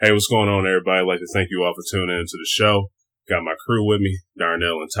Hey, what's going on, everybody? I'd like to thank you all for tuning into the show. Got my crew with me,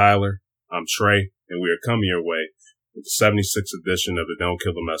 Darnell and Tyler. I'm Trey, and we are coming your way with the 76th edition of the Don't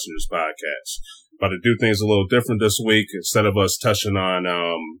Kill the Messengers podcast. About to do things a little different this week. Instead of us touching on,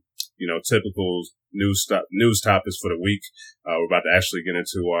 typical news topics for the week, we're about to actually get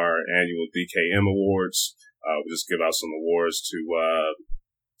into our annual DKM awards. We just give out some awards to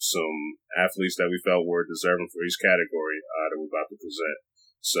some athletes that we felt were deserving for each category that we're about to present.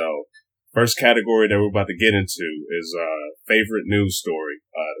 So, first category that we're about to get into is favorite news story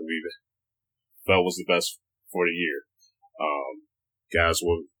that we felt was the best for the year. Guys,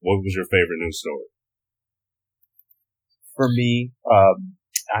 what was your favorite news story? For me,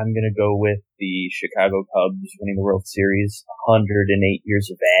 I'm going to go with the Chicago Cubs winning the World Series. 108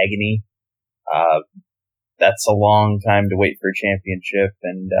 years of agony. That's a long time to wait for a championship.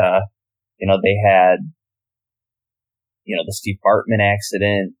 And, they had, the Steve Bartman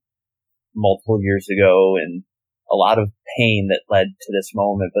accident multiple years ago and a lot of pain that led to this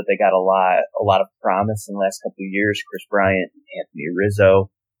moment, but they got a lot of promise in the last couple of years. Chris Bryant, Anthony Rizzo,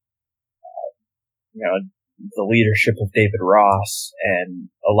 the leadership of David Ross, and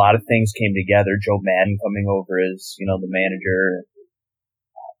a lot of things came together. Joe Madden coming over as, the manager.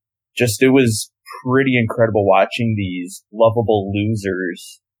 It was pretty incredible watching these lovable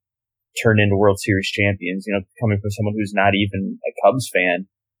losers turn into World Series champions, coming from someone who's not even a Cubs fan.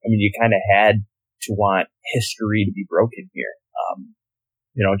 I mean, you kind of had to want history to be broken here.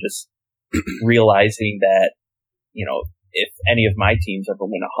 Just realizing that, if any of my teams ever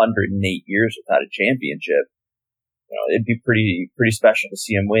win 108 years without a championship, it'd be pretty special to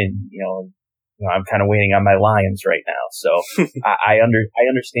see them win. I'm kind of waiting on my Lions right now. So I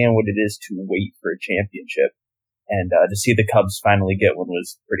understand what it is to wait for a championship. And to see the Cubs finally get one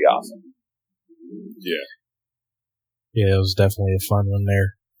was pretty awesome. Yeah. Yeah, it was definitely a fun one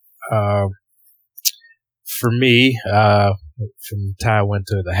there. For me, from Ty went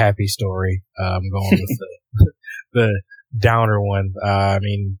to the happy story. I'm going with the downer one. I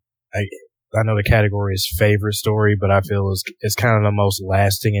know the category is favorite story, but I feel it's kind of the most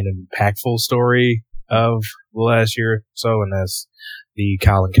lasting and impactful story of the last year or so, and that's the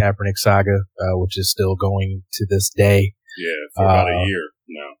Colin Kaepernick saga, which is still going to this day. Yeah, for about a year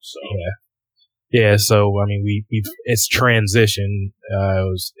now. So yeah. So it's transition.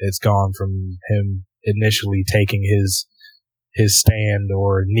 It's gone from him initially taking his stand,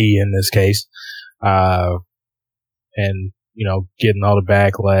 or knee in this case, and getting all the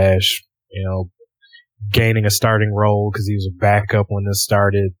backlash. Gaining a starting role because he was a backup when this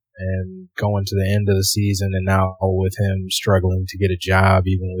started, and going to the end of the season, and now with him struggling to get a job,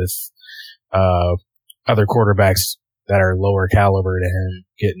 even with other quarterbacks that are lower caliber to him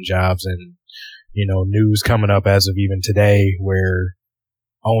getting jobs, and news coming up as of even today where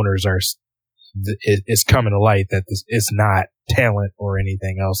owners are. It's coming to light that it's not talent or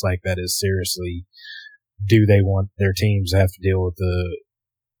anything else like that. Is seriously, do they want their teams to have to deal with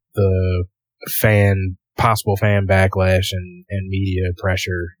the possible fan backlash and media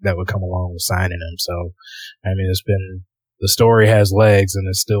pressure that would come along with signing him? So, the story has legs, and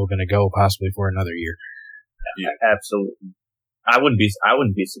it's still going to go possibly for another year. Yeah, absolutely. I wouldn't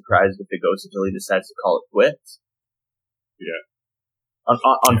be surprised if it goes until he decides to call it quits. Yeah.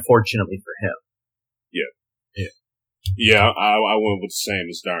 Unfortunately for him. Yeah, I went with the same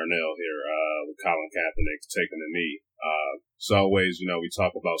as Darnell here, with Colin Kaepernick taking the knee. So always, we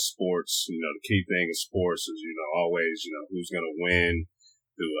talk about sports, the key thing in sports is, always, who's going to win,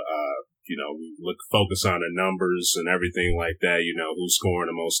 we focus on the numbers and everything like that, who's scoring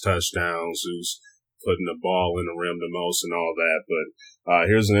the most touchdowns, who's putting the ball in the rim the most and all that. But,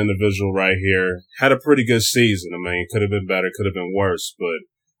 here's an individual right here, had a pretty good season. Could have been better, could have been worse, but,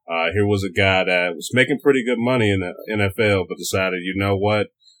 here was a guy that was making pretty good money in the NFL, but decided,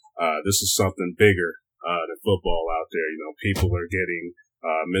 this is something bigger than football out there. People are getting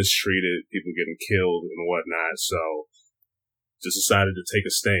mistreated, people getting killed and whatnot. So just decided to take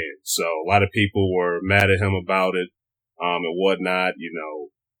a stand. So a lot of people were mad at him about it and whatnot,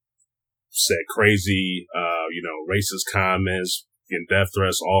 said crazy, racist comments, getting death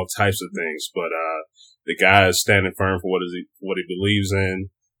threats, all types of things. But the guy is standing firm for what he believes in.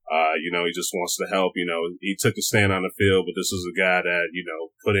 He just wants to help. He took a stand on the field, but this is a guy that,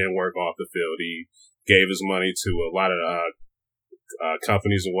 put in work off the field. He gave his money to a lot of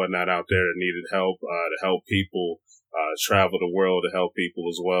companies and whatnot out there that needed help, to help people, travel the world to help people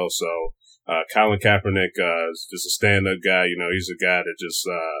as well. So, Colin Kaepernick, is just a stand-up guy. He's a guy that just,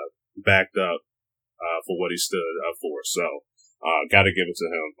 backed up, for what he stood up for. So, gotta give it to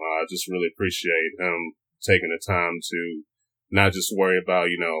him. I just really appreciate him taking the time to, not just worry about,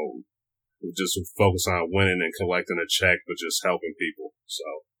 just focus on winning and collecting a check, but just helping people. So,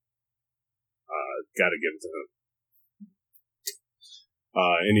 gotta give it to him.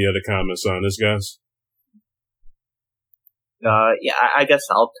 Any other comments on this, guys? Yeah, I guess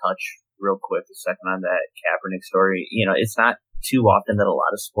I'll touch real quick a second on that Kaepernick story. It's not too often that a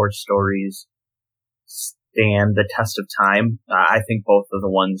lot of sports stories stand the test of time. I think both of the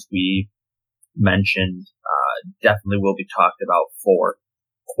ones we mentioned definitely will be talked about for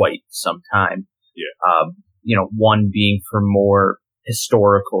quite some time. Yeah. One being for more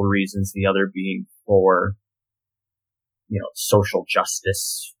historical reasons, the other being for social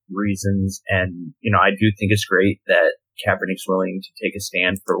justice reasons. And I do think it's great that Kaepernick's willing to take a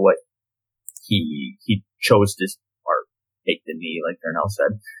stand for what he chose to, or take the knee, like Darnell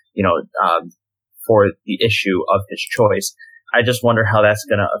said, for the issue of his choice. I just wonder how that's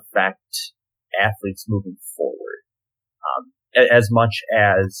going to affect athletes moving forward. As much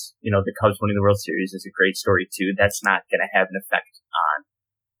as, the Cubs winning the World Series is a great story too, that's not going to have an effect on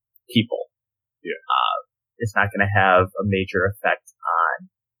people. Yeah. It's not going to have a major effect on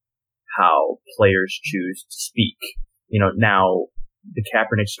how players choose to speak. Now the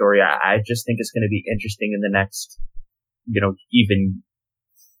Kaepernick story, I just think it's going to be interesting in the next, even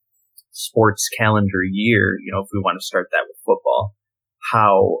sports calendar year, if we want to start that with football,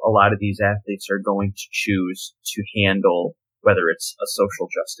 how a lot of these athletes are going to choose to handle whether it's a social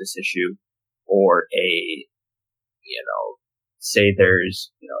justice issue or say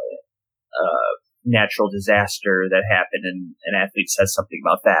there's, a natural disaster that happened and an athlete says something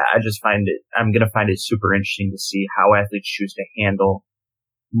about that. I'm going to find it super interesting to see how athletes choose to handle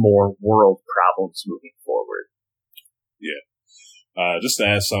more world problems moving forward. Yeah. Just to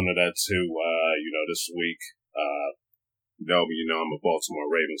add something to that too, this week, I'm a Baltimore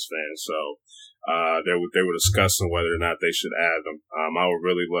Ravens fan, so they were discussing whether or not they should add them. I would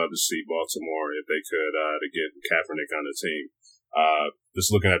really love to see Baltimore, if they could, to get Kaepernick on the team.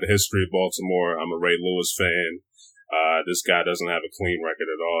 Just looking at the history of Baltimore, I'm a Ray Lewis fan. This guy doesn't have a clean record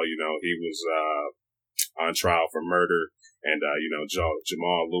at all. He was on trial for murder, and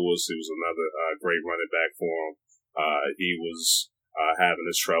Jamal Lewis, who was another great running back for him, he was having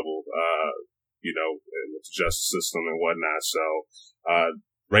his trouble, with the justice system and whatnot. So,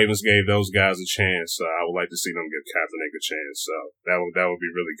 Ravens gave those guys a chance. I would like to see them give Kaepernick a chance. So that would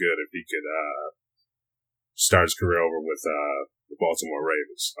be really good if he could start his career over with the Baltimore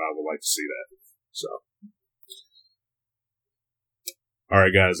Ravens. I would like to see that. So, all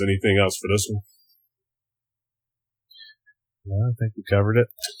right, guys. Anything else for this one? No, I think we covered it.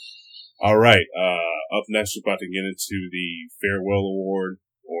 All right. Up next, we're about to get into the Farewell Award,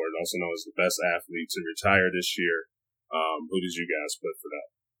 or also known as the Best Athlete to Retire this year. Who did you guys put for that?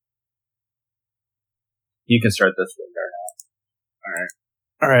 You can start this one, Darnell.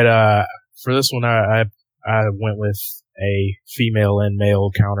 All right. For this one, I went with a female and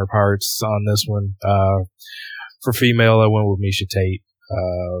male counterparts on this one. For female, I went with Miesha Tate.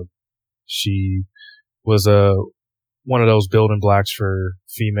 She was one of those building blocks for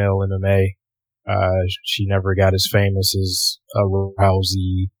female MMA. She never got as famous as a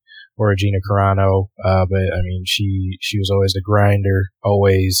Rousey or a Gina Carano, but I mean, she was always a grinder,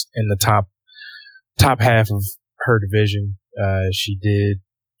 always in the top half of her division. She did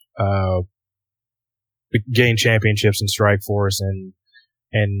gain championships in Strikeforce,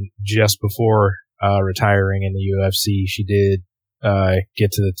 and just before retiring in the UFC, she did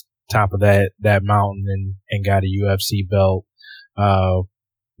get to the top of that mountain and got a UFC belt.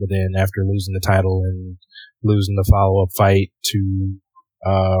 But then after losing the title and losing the follow-up fight to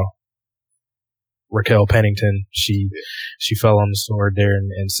Raquel Pennington, she fell on the sword there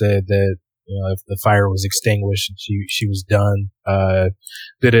and said that, if the fire was extinguished, she was done.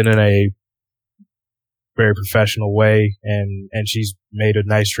 Did it in a very professional way, and she's made a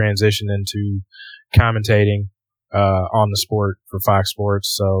nice transition into commentating on the sport for Fox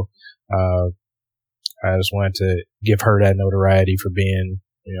Sports. So I just wanted to give her that notoriety for being,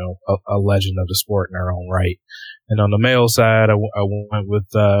 a legend of the sport in her own right. And on the male side, I went with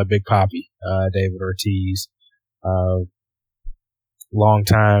Big Papi, David Ortiz,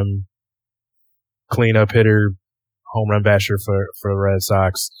 long-time cleanup hitter, home run basher for the Red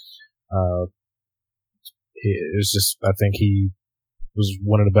Sox. It was just, I think he was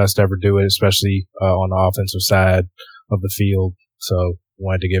one of the best to ever do it, especially on the offensive side of the field. So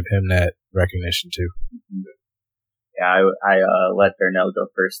wanted to give him that recognition too. Yeah, I let Darnell go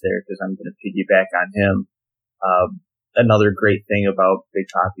first there because I'm going to piggyback on him. Another great thing about Big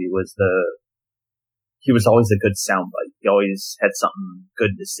Papi was he was always a good soundbite. He always had something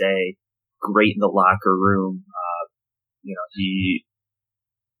good to say, great in the locker room. he,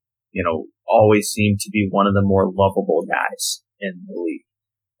 always seemed to be one of the more lovable guys in the league.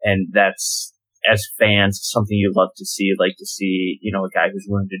 And that's, as fans, something you love to see. Like to see, a guy who's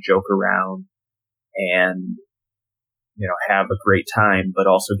willing to joke around and, have a great time, but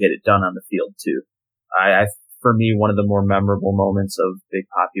also get it done on the field too. For me, one of the more memorable moments of Big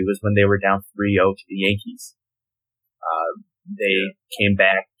Papi was when they were down 3-0 to the Yankees. They came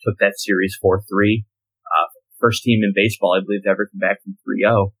back, took that series 4-3. First team in baseball, I believe, to ever come back from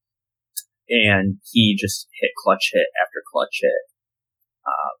 3-0. And he just hit clutch hit after clutch hit.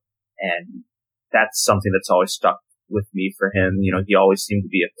 And that's something that's always stuck with me for him. He always seemed to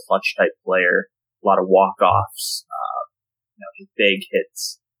be a clutch type player, a lot of walk-offs, just big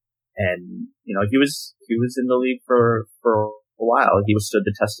hits. And, he was in the league for a while. He stood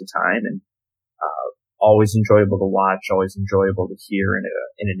the test of time and, always enjoyable to watch, always enjoyable to hear in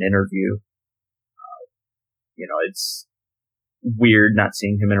an interview. It's weird not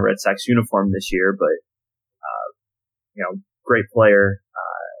seeing him in a Red Sox uniform this year, but, great player,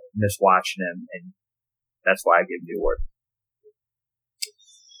 miss watching him, and that's why I give him the award.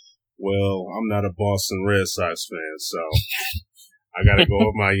 Well, I'm not a Boston Red Sox fan, so I gotta go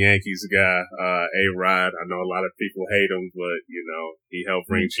with my Yankees guy, A-Rod. I know a lot of people hate him, but, he helped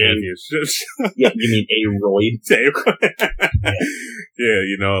bring championships. Yeah, you mean A-Royd? Yeah,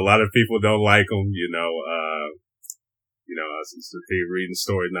 a lot of people don't like him, I used to be reading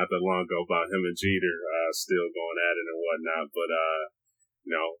stories not that long ago about him and Jeter, still going at it and whatnot, but,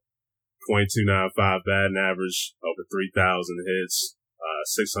 0.295 batting average, over 3,000 hits,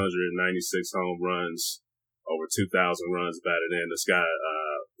 696 home runs, over 2,000 runs batted in. This guy,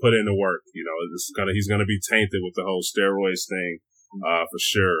 put in the work, he's gonna be tainted with the whole steroids thing, for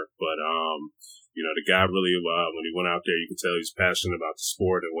sure. But, the guy really, when he went out there, you can tell he's passionate about the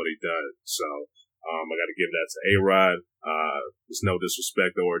sport and what he does. So, I gotta give that to A-Rod. There's no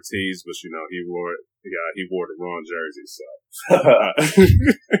disrespect to Ortiz, but he wore the wrong jersey, so.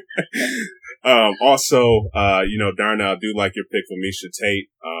 Also, Darnell, I do like your pick for Miesha Tate.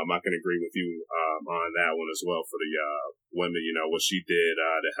 I can agree with you, on that one as well for the, women, what she did,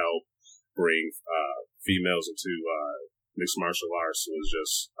 to help bring, females into, mixed martial arts was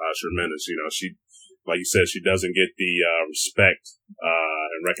just, tremendous. She, like you said, she doesn't get the, respect,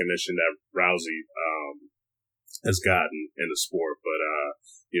 and recognition that Rousey, has gotten in the sport, but,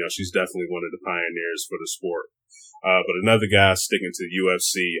 she's definitely one of the pioneers for the sport. But another guy sticking to the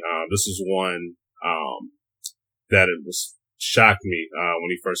UFC, this is one, that it was shocked me, when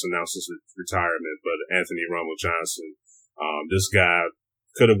he first announced his retirement, but Anthony Rumble Johnson, this guy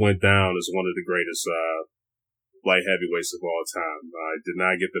could have went down as one of the greatest, light heavyweights of all time. Did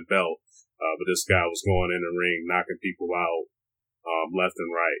not get the belt, but this guy was going in the ring, knocking people out, left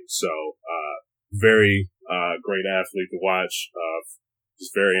and right. So, very, great athlete to watch,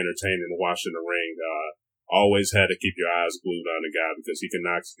 just very entertaining to watch in the ring. Always had to keep your eyes glued on the guy because he can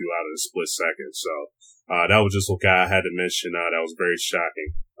knock you out in a split second. So, that was just a guy I had to mention. That was very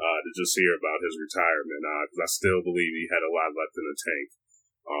shocking, to just hear about his retirement, cause I still believe he had a lot left in the tank.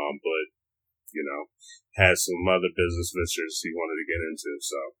 But, had some other business ventures he wanted to get into.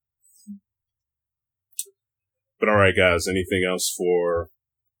 So, but all right, guys, anything else for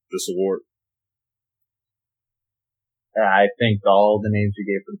this award? I think all the names we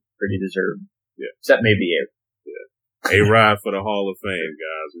gave were pretty deserved. Yeah. Except maybe A. Yeah. A-Rod for the Hall of Fame,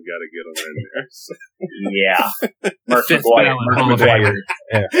 guys. We got to get him in there. So. Yeah. Mark McGwire.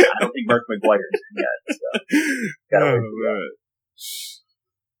 Yeah. I don't think Mark McGwire's in yet. So. Gotta wait for that.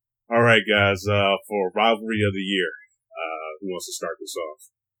 All right, guys. For Rivalry of the Year, who wants to start this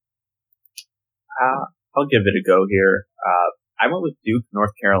off? I'll give it a go here. I went with Duke,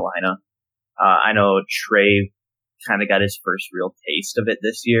 North Carolina. I know Trey kind of got his first real taste of it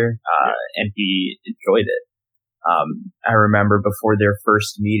this year, and he enjoyed it. I remember before their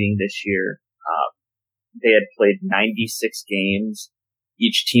first meeting this year, they had played 96 games.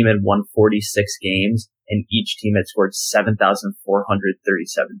 Each team had won 46 games, and each team had scored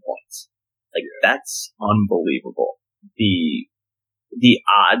 7,437 points. That's unbelievable. The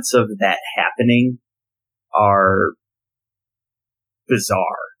odds of that happening are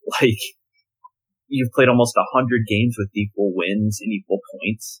bizarre. You've played almost 100 games with equal wins and equal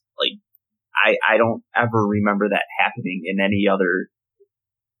points. I don't ever remember that happening in any other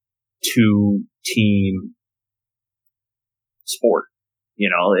two-team sport.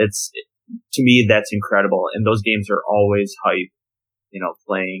 To me, that's incredible. And those games are always hype,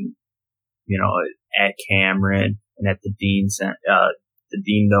 playing, at Cameron and at the Dean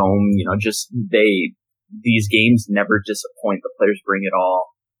Dome, these games never disappoint. The players bring it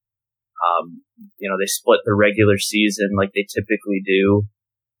all. They split the regular season like they typically do.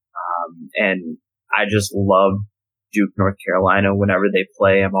 And I just love Duke, North Carolina. Whenever they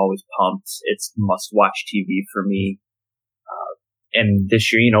play, I'm always pumped. It's must-watch TV for me. And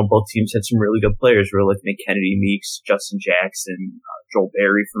this year, both teams had some really good players. We were looking at Kennedy Meeks, Justin Jackson, Joel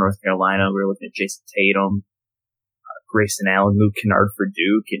Berry for North Carolina. We were looking at Jason Tatum, Grayson Allen, Luke Kennard for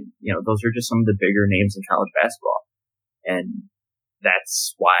Duke. And, those are just some of the bigger names in college basketball. And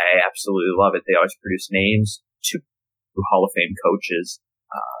that's why I absolutely love it. They always produce names, two Hall of Fame coaches.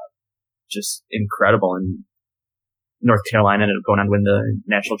 Just incredible. And North Carolina ended up going on to win the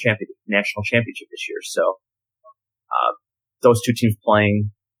national championship this year. So, those two teams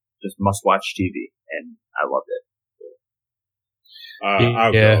playing, just must watch TV, and I loved it. You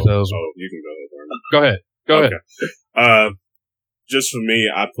can go ahead, Vernon. Go ahead. Just for me,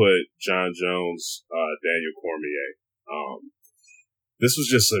 I put John Jones, Daniel Cormier. This was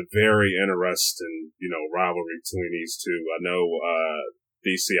just a very interesting, rivalry between these two. I know,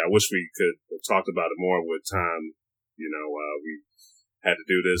 DC, I wish we could have talked about it more with time. We had to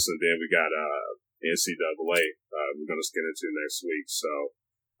do this, and then we got, NCAA, we're going to get into next week. So,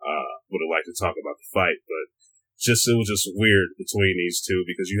 would have liked to talk about the fight, but it was just weird between these two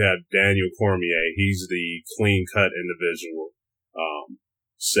because you have Daniel Cormier. He's the clean cut individual,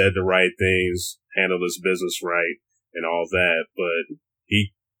 said the right things, handled his business right and all that, but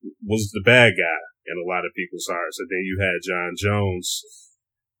he was the bad guy in a lot of people's hearts. And then you had John Jones,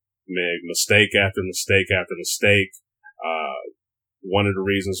 made mistake after mistake after mistake. One of the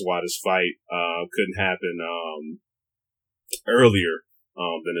reasons why this fight couldn't happen earlier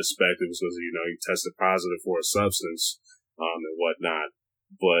than expected was because he tested positive for a substance and whatnot.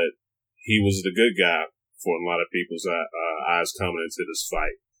 But he was the good guy for a lot of people's eyes coming into this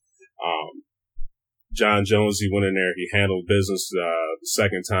fight. John Jones, he went in there, he handled business. The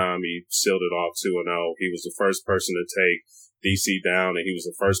second time, he sealed it off 2-0. He was the first person to take DC down, and he was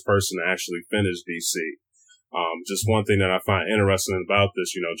the first person to actually finish DC. Just one thing that I find interesting about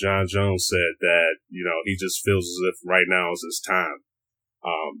this, John Jones said that, he just feels as if right now is his time.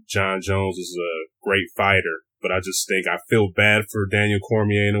 John Jones is a great fighter, but I just think I feel bad for Daniel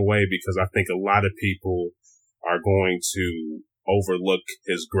Cormier in a way because I think a lot of people are going to overlook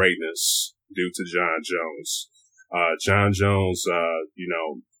his greatness due to John Jones. John Jones,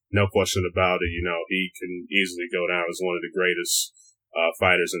 no question about it, he can easily go down as one of the greatest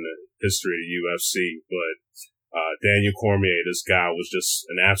fighters in the history of the UFC, but Daniel Cormier, this guy was just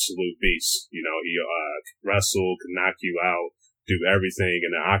an absolute beast. He could wrestle, could knock you out, do everything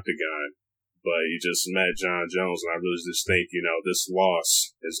in the octagon. But you just met John Jones, and I really just think, this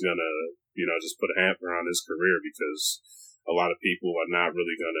loss is gonna, just put a hamper on his career because a lot of people are not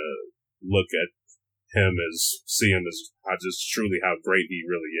really gonna look at him see him as just truly how great he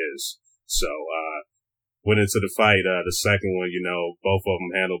really is. So, went into the fight, the second one, both of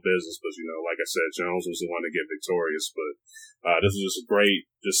them handled business, but, like I said, Jones was the one to get victorious, but, this was just great,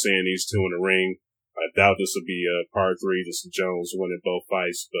 just seeing these two in the ring. I doubt this would be a part 3, just Jones winning both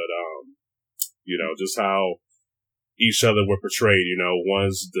fights, but, just how each other were portrayed,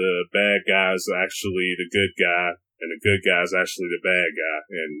 one's the bad guy's actually the good guy, and the good guy's actually the bad guy,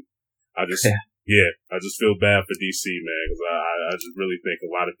 and I just, I just feel bad for DC, man, because I just really think a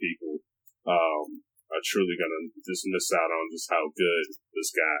lot of people, are truly gonna just miss out on just how good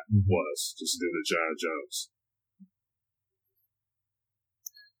this guy was, just due to John Jones.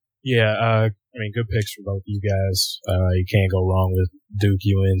 Yeah, good picks for both of you guys. You can't go wrong with Duke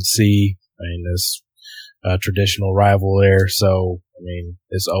UNC. This traditional rival there, so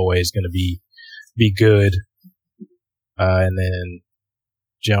it's always gonna be good. And then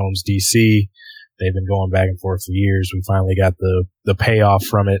Jones DC, they've been going back and forth for years. We finally got the payoff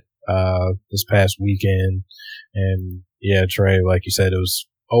from it this past weekend. And yeah, Trey, like you said, it was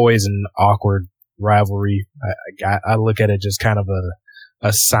always an awkward rivalry. I look at it just kind of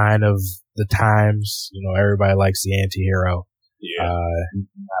a sign of the times. Everybody likes the anti-hero. Yeah.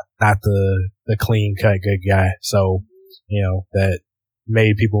 Not the clean cut good guy. So, that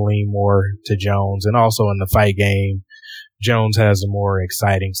made people lean more to Jones. And also in the fight game, Jones has a more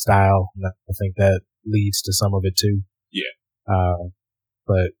exciting style. And I think that leads to some of it too. Yeah.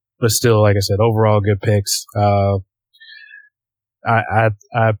 But still, like I said, overall good picks. I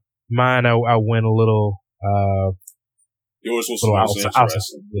went a little, yours was outside.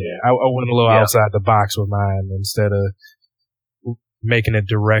 Yeah. I went a little outside the box with mine instead of making it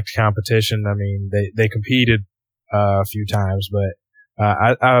direct competition. They competed, a few times, but,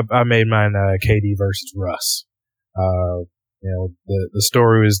 I made mine, KD versus Russ. The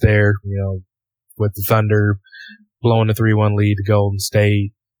story was there, with the Thunder blowing the 3-1 lead to Golden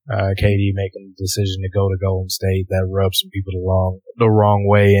State. KD making the decision to go to Golden State. That rubbed some people the wrong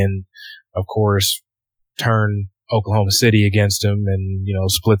way, and of course turn Oklahoma City against him, and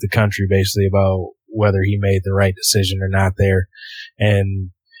split the country basically about whether he made the right decision or not there.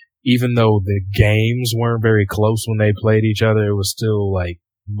 And even though the games weren't very close when they played each other, it was still like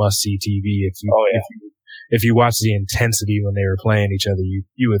must see TV. If you watch the intensity when they were playing each other,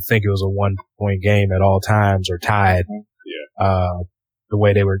 you would think it was a 1-point game at all times or tied. Yeah. The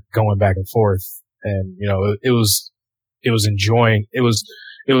way they were going back and forth, and it was an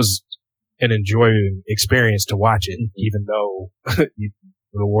enjoying experience to watch it, even though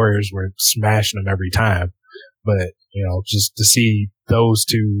the Warriors were smashing them every time. But just to see those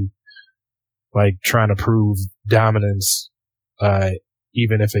two like trying to prove dominance,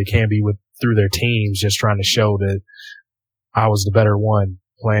 even if it can be through their teams, just trying to show that I was the better one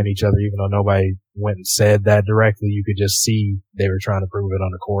playing each other, even though nobody went and said that directly. You could just see they were trying to prove it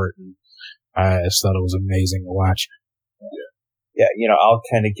on the court, and I just thought it was amazing to watch. Yeah, I'll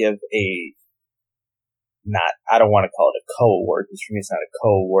kind of give I don't want to call it a co-award, because for me it's not a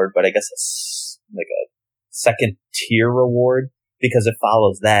co-award, but I guess it's like a second tier award, because it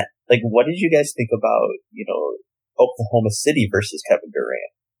follows that. Like, what did you guys think about, Oklahoma City versus Kevin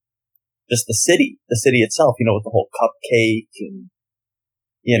Durant? Just the city itself, with the whole cupcake and,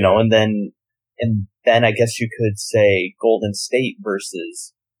 and then I guess you could say Golden State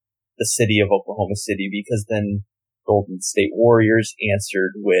versus the city of Oklahoma City, because then Golden State Warriors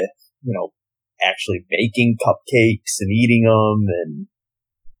answered with, actually baking cupcakes and eating them, and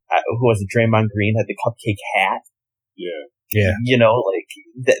who was it? Draymond Green had the cupcake hat. Yeah.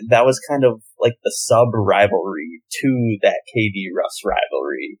 That was kind of like the sub rivalry to that KD Russ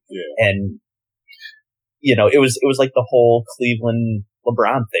rivalry. Yeah. And, it was like the whole Cleveland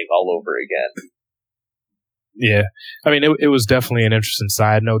LeBron thing all over again. Yeah. I mean, it was definitely an interesting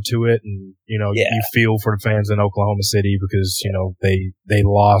side note to it. And, you feel for the fans in Oklahoma City because, they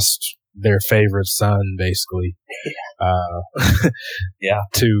lost their favorite son, basically,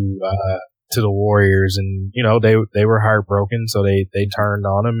 to the Warriors. And, they were heartbroken. So they turned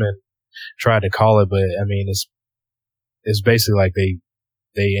on him and tried to call it. But I mean, it's basically like they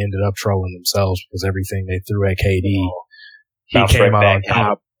ended up trolling themselves, because everything they threw at KD, he came out on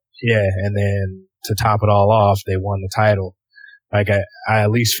top. Yeah. And then to top it all off, they won the title. Like, I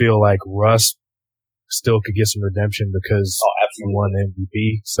at least feel like Russ still could get some redemption because he won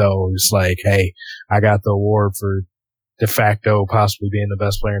MVP. So it's like, hey, I got the award for de facto possibly being the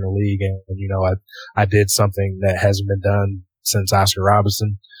best player in the league. And I did something that hasn't been done since Oscar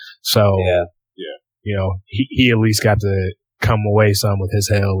Robertson. So, he at least got to come away some with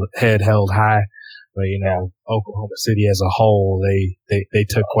his head held high. But, Oklahoma City as a whole, they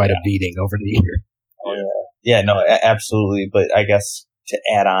took quite a beating over the year. Yeah, no, absolutely. But I guess to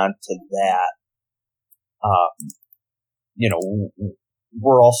add on to that,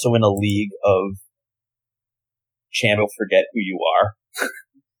 we're also in a league of channel forget who you are.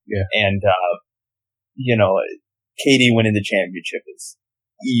 Yeah. And, KD winning the championship is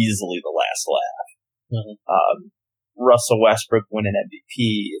easily the last laugh. Mm-hmm. Russell Westbrook winning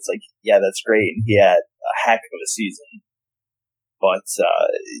MVP, it's like, yeah, that's great. And he had a heck of a season. But,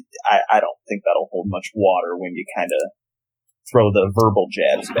 I don't think that'll hold much water when you kind of throw the verbal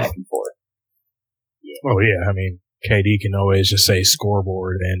jabs back and forth. Yeah. Oh yeah. I mean, KD can always just say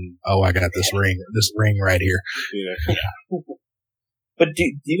scoreboard and, I got this ring right here. Yeah. But do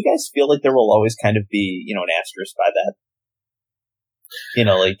you guys feel like there will always kind of be, an asterisk by that?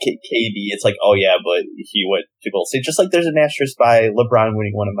 Like KD, it's like, oh yeah, but he went to Golden State. Just like there's an asterisk by LeBron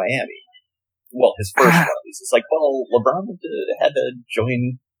winning one in Miami. Well, his first one. It's like, well, LeBron had to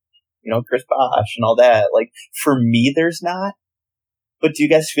join, Chris Bosh and all that. Like, for me, there's not. But do you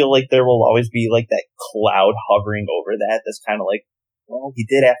guys feel like there will always be like that cloud hovering over that? That's kind of like, well, he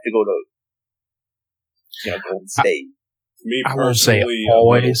did have to go to, Golden State. Me I won't say personally,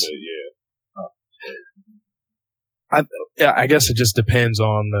 always. Yeah. I guess it just depends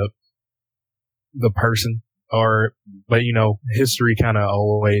on the person, but history kind of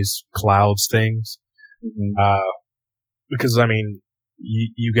always clouds things. Mm-hmm. Because I mean,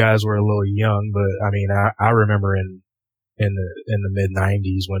 you guys were a little young, but I mean, I remember in the mid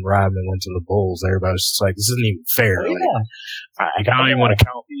 '90s when Rodman went to the Bulls, everybody was just like, "This isn't even fair." Oh, yeah. I don't even want to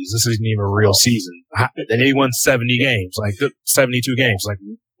count these. This isn't even a real season. They won 70 games, like 72 games. Like,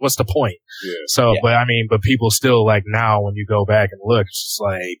 what's the point? Yeah. So, but people still like now when you go back and look, it's just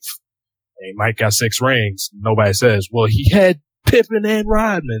like, hey, Mike got 6 rings. Nobody says, well, he had Pippen and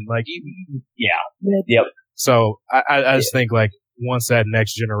Rodman. Like, Yep. So I just think like once that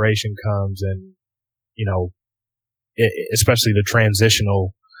next generation comes and, especially the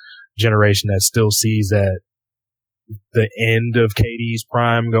transitional generation that still sees that the end of KD's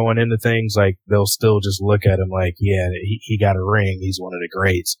prime going into things, like they'll still just look at him like, yeah, he got a ring. He's one of the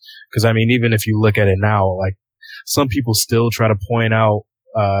greats. Cause I mean, even if you look at it now, like some people still try to point out,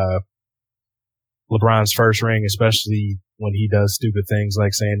 LeBron's first ring, especially when he does stupid things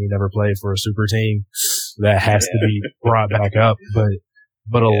like saying he never played for a super team. That has to be brought back up.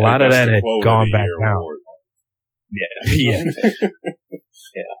 But a lot of that had gone back down. Yeah.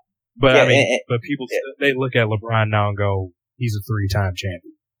 Yeah. But I mean, but people, they look at LeBron now and go, he's a 3-time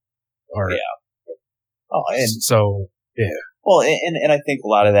champion. Or, Oh, and so, yeah. Well, and I think a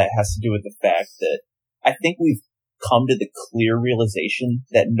lot of that has to do with the fact that I think we've come to the clear realization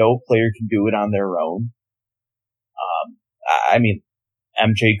that no player can do it on their own. I mean,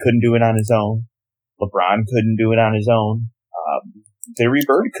 MJ couldn't do it on his own. LeBron couldn't do it on his own. Larry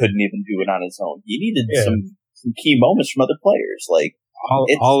Bird couldn't even do it on his own. He needed some key moments from other players. Like,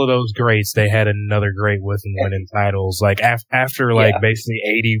 all of those greats, they had another great with them winning titles. Like after like basically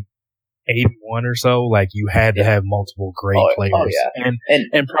 81 or so, like you had to have multiple great players. Oh, yeah.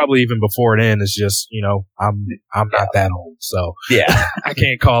 And probably even before then, it's just, you know, I'm not that old, so I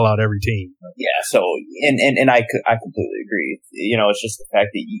can't call out every team. Yeah. So, and I completely agree. You know, it's just the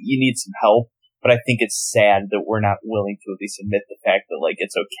fact that you need some help, but I think it's sad that we're not willing to at least admit the fact that like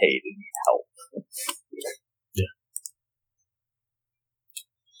it's okay to need help.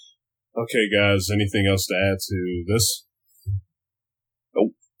 Okay, guys, anything else to add to this?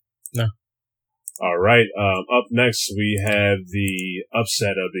 Nope. No. All right. Up next, we have the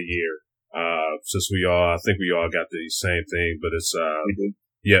upset of the year. Since I think we all got the same thing, but it's,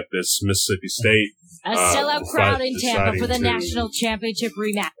 it's Mississippi State. A sellout crowd in Tampa for the national championship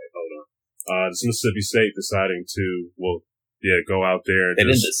rematch. Hold on. It's Mississippi State deciding to, go out there and they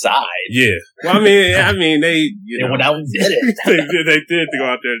didn't decide. Yeah. Well, I mean, they went out and did it. they did go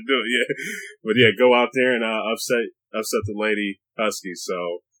out there and do it. Yeah. But go out there and, upset the Lady Huskies.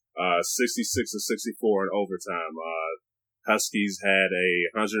 So, 66-64 in overtime. Huskies had a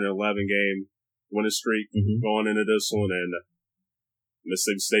 111 game winning streak going into this one, and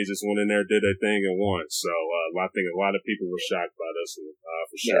Mississippi State just went in there, did their thing, and won. So, I think a lot of people were shocked by this one,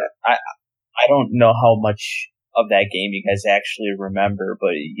 for sure. Yeah. I don't know how much of that game you guys actually remember,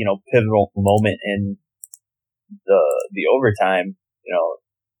 but, you know, pivotal moment in the overtime, you know,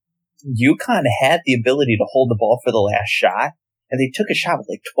 UConn had the ability to hold the ball for the last shot, and they took a shot with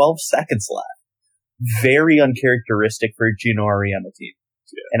like 12 seconds left. Very uncharacteristic for a Gino Auriemma team.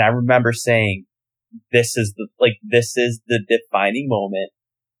 Yeah. And I remember saying, this is the defining moment,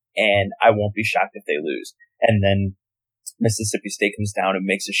 and I won't be shocked if they lose. And then Mississippi State comes down and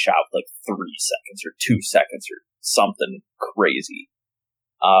makes a shot with like 3 seconds or 2 seconds or something crazy.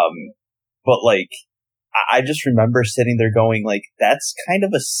 But like, I just remember sitting there going like, that's kind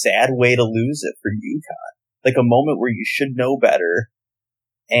of a sad way to lose it for UConn. Like a moment where you should know better.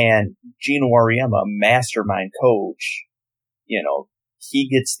 And Gino Auriemma, mastermind coach, you know, he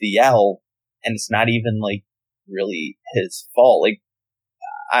gets the L, and it's not even like really his fault. Like,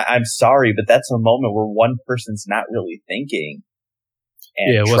 I'm sorry, but that's a moment where one person's not really thinking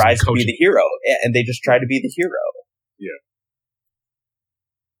and tries to be the hero, and they just try to be the hero. Yeah.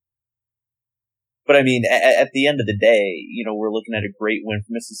 But I mean, at the end of the day, you know, we're looking at a great win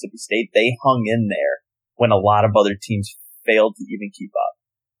for Mississippi State. They hung in there when a lot of other teams failed to even keep up.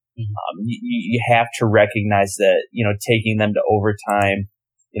 Mm-hmm. You have to recognize that, you know, taking them to overtime,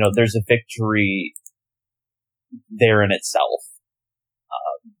 you know, there's a victory there in itself.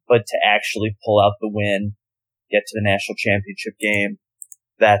 But to actually pull out the win, get to the national championship game,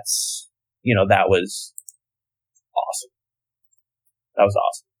 that's, you know, that was awesome. That was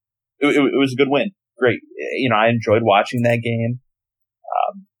awesome. It was a good win. Great. You know, I enjoyed watching that game.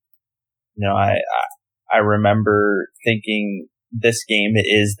 You know, I remember thinking this game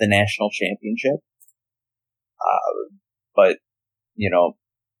is the national championship. But, you know,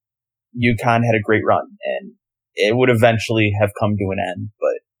 UConn had a great run, and it would eventually have come to an end,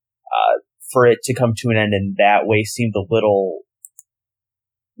 but for it to come to an end in that way seemed a little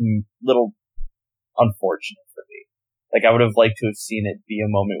unfortunate for me. Like, I would have liked to have seen it be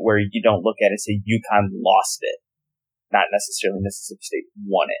a moment where you don't look at it and say UConn lost it, not necessarily Mississippi State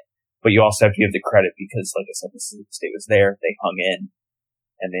won it, but you also have to give the credit because, like I said, Mississippi State was there, they hung in,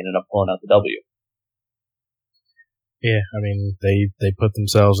 and they ended up pulling out the W. Yeah, I mean, they put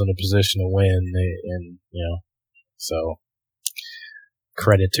themselves in a position to win, and you know, so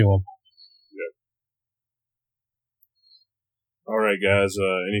credit to them. Yep. All right, guys.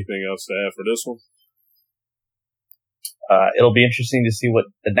 Anything else to add for this one? It'll be interesting to see what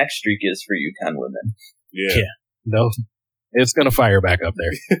the next streak is for UConn women. Yeah. It's going to fire back up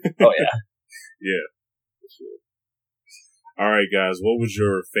there. Oh, yeah. Yeah. All right, guys. What was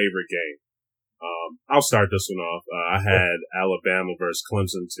your favorite game? I'll start this one off. I had Alabama versus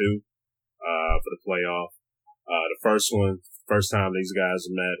Clemson 2 for the playoff. The first time these guys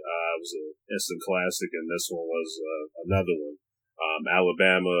met, was an instant classic, and this one was another one.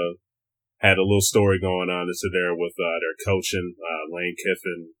 Alabama had a little story going on there with their coaching. Lane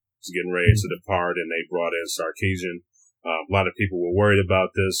Kiffin was getting ready to depart, and they brought in Sarkisian. A lot of people were worried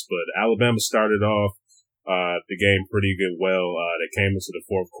about this, but Alabama started off the game pretty good. They came into the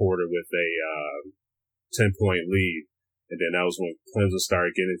fourth quarter with a 10-point lead, and then that was when Clemson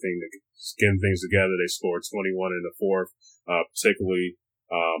started getting things together. They scored 21 in the fourth. Particularly,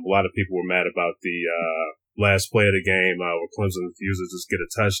 a lot of people were mad about the last play of the game where Clemson refused to just get a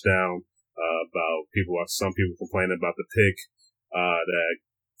touchdown. Some people complaining about the pick that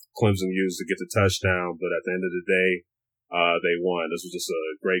Clemson used to get the touchdown, but at the end of the day, they won. This was just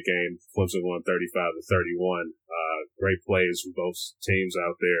a great game. Clemson won 35-31. Great plays from both teams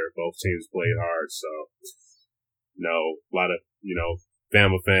out there. Both teams played hard. So, a lot of,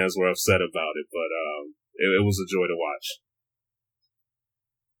 Bama fans were upset about it, but it was a joy to watch.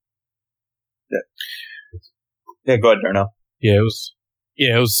 Yeah, go ahead, Darnell. Yeah,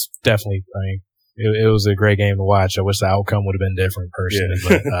 it was definitely, it was a great game to watch. I wish the outcome would have been different personally,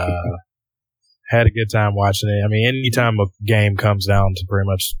 but, had a good time watching it. I mean, anytime a game comes down to pretty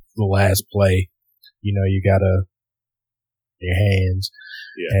much the last play, you gotta your hands.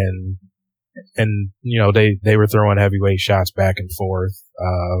 Yeah. And they were throwing heavyweight shots back and forth.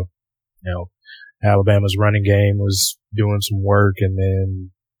 Alabama's running game was doing some work, and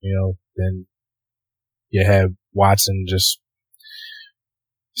then you had Watson just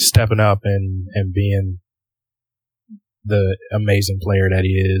stepping up and being the amazing player that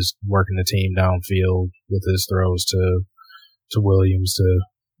he is, working the team downfield with his throws to Williams to,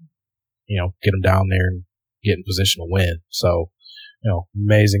 get him down there and get in position to win. So,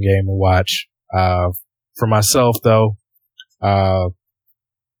 amazing game to watch. For myself though, I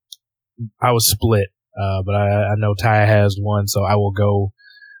was split, but I know Ty has one, so I will go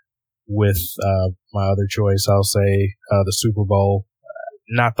with, my other choice. I'll say, the Super Bowl.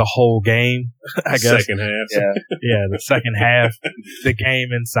 Not the whole game, I guess. Second half. Yeah, the second half. The game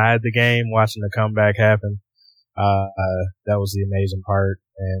inside the game, watching the comeback happen. That was the amazing part.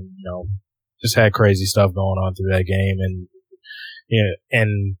 And, just had crazy stuff going on through that game. And,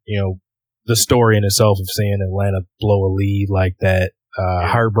 the story in itself of seeing Atlanta blow a lead like that,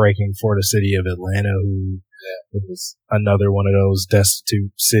 heartbreaking for the city of Atlanta, who was another one of those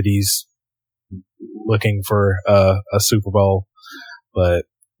destitute cities looking for a Super Bowl. But,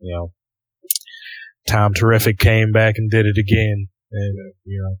 Tom Terrific came back and did it again, and,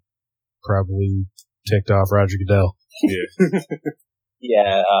 probably ticked off Roger Goodell. Yeah.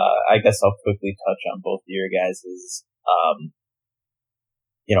 Yeah, I guess I'll quickly touch on both of your guys',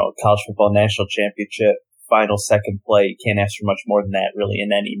 college football national championship, final second play. You can't ask for much more than that, really,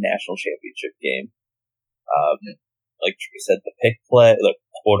 in any national championship game. Like you said, the pick play, the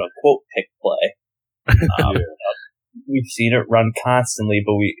quote unquote pick play. We've seen it run constantly,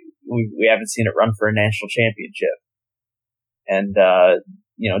 but we haven't seen it run for a national championship. And,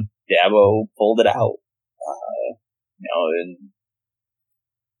 Dabo pulled it out. And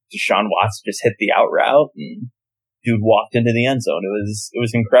Deshaun Watson just hit the out route, and dude walked into the end zone. It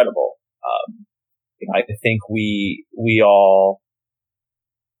was incredible. I think we all,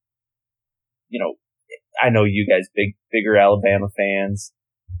 I know you guys bigger Alabama fans.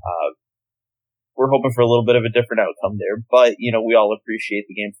 We're hoping for a little bit of a different outcome there, but, we all appreciate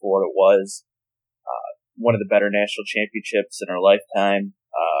the game for what it was. One of the better national championships in our lifetime.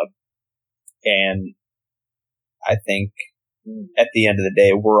 And I think at the end of the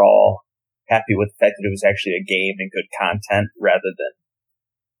day, we're all happy with the fact that it was actually a game and good content rather than,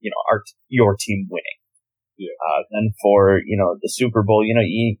 your team winning. Yeah. And for, the Super Bowl,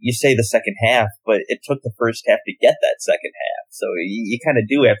 you say the second half, but it took the first half to get that second half. So you kind of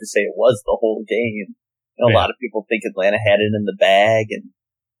do have to say it was the whole game. A lot of people think Atlanta had it in the bag, and,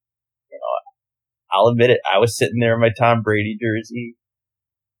 I'll admit it. I was sitting there in my Tom Brady jersey,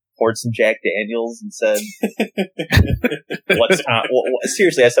 poured some Jack Daniels, and said, "What's Tom?"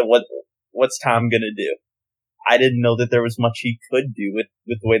 Seriously, I said, "What's Tom gonna do?" I didn't know that there was much he could do with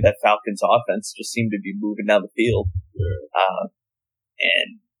the way that Falcons offense just seemed to be moving down the field. Yeah.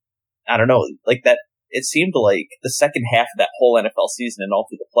 And I don't know, like that. It seemed like the second half of that whole NFL season and all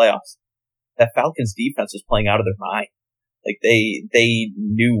through the playoffs, that Falcons defense was playing out of their mind. Like they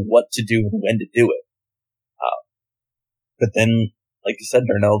knew what to do and when to do it. But then, like you said,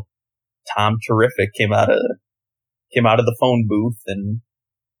 Darnell, Tom Terrific came out of came out of the phone booth and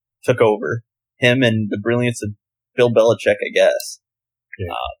took over. Him and the brilliance of Bill Belichick, I guess.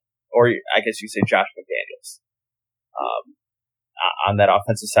 Yeah. Or I guess you say Josh McDaniels. On that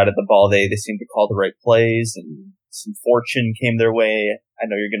offensive side of the ball, they seemed to call the right plays, and some fortune came their way. I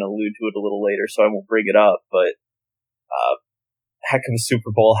know you're going to allude to it a little later, so I won't bring it up, but heck of a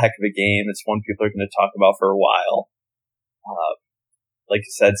Super Bowl, heck of a game. It's one people are going to talk about for a while. Like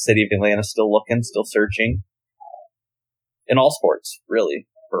you said, City of Atlanta still looking, still searching. In all sports, really,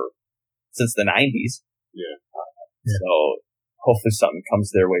 since the 90s. Yeah. So hopefully something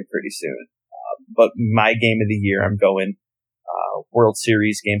comes their way pretty soon. But my game of the year, I'm going World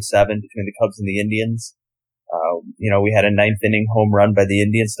Series Game 7 between the Cubs and the Indians. We had a 9th inning home run by the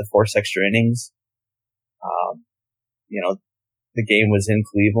Indians to force extra innings. The game was in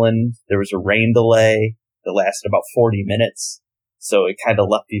Cleveland. There was a rain delay that lasted about 40 minutes. So it kind of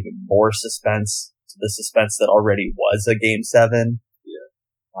left even more suspense to the suspense that already was a Game 7. Yeah.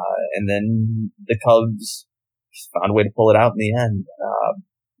 And then the Cubs found a way to pull it out in the end.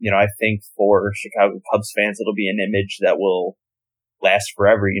 I think for Chicago Cubs fans, it'll be an image that will last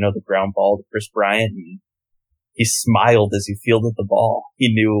forever. The ground ball to Chris Bryant, and he smiled as he fielded the ball.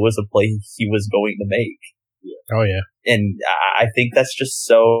 He knew it was a play he was going to make. Yeah. Oh yeah. And I think that's just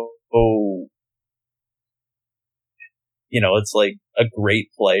so, it's like a great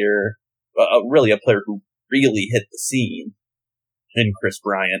player, really a player who really hit the scene in Chris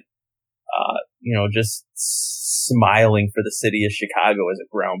Bryant. Just smiling for the city of Chicago as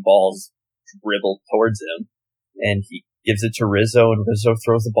a ground ball's dribbled towards him. And he gives it to Rizzo, and Rizzo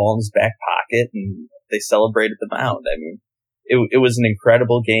throws the ball in his back pocket, and they celebrate at the mound. I mean, it was an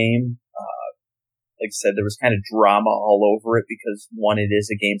incredible game. Like I said, there was kind of drama all over it because, one, it is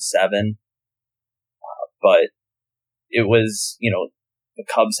a Game 7. But it was, the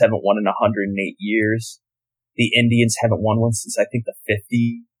Cubs haven't won in 108 years. The Indians haven't won one since, I think, the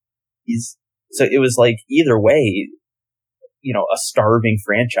 50s. So it was like, either way, a starving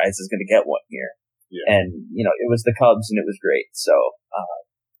franchise is going to get one here. Yeah. And, it was the Cubs, and it was great. So,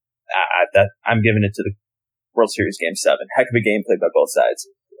 I'm giving it to the World Series Game 7. Heck of a game played by both sides.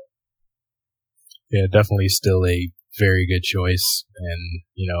 Yeah, definitely still a very good choice. And,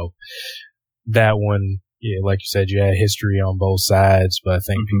 that one, yeah, like you said, you had history on both sides, but I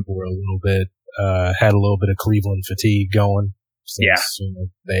think people were a little bit, had a little bit of Cleveland fatigue going. Since,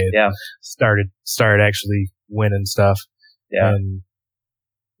 they had started actually winning stuff. Yeah. And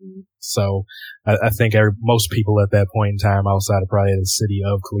so I think most people at that point in time outside of probably the city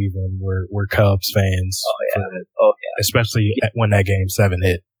of Cleveland were Cubs fans. Oh yeah. Especially when that Game 7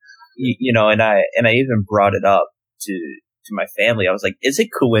 hit. And I even brought it up to my family. I was like, is it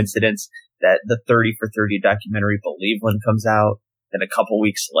coincidence that the 30 for 30 documentary Believeland comes out, and a couple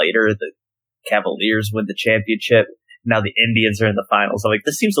weeks later the Cavaliers win the championship? Now the Indians are in the finals. I'm like,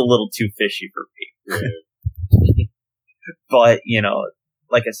 this seems a little too fishy for me. Yeah. But,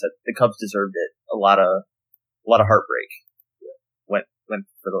 like I said, the Cubs deserved it. A lot of heartbreak went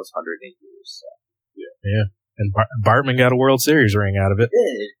for those 108 years. So. Yeah. And Bartman got a World Series ring out of it.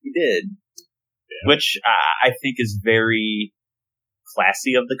 He did. Yeah. Which I think is very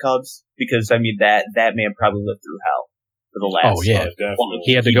classy of the Cubs, because, I mean, that man probably lived through hell for the last. Oh, yeah. Definitely.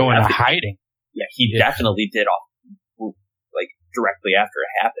 He had to go into hiding. Yeah, he definitely did directly after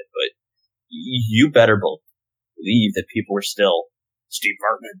it happened, but you better believe that people were still Steve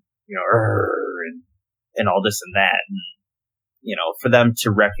Bartman, and all this and that. And, for them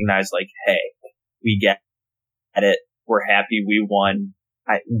to recognize, like, hey, we get it. We're happy we won.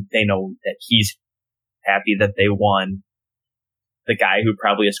 They know that he's happy that they won. The guy who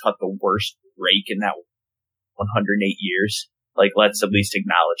probably has caught the worst break in that 108 years. Like, let's at least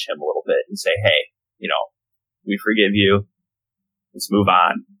acknowledge him a little bit and say, hey, we forgive you. Let's move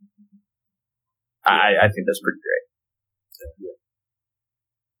on. I think that's pretty great. Yeah.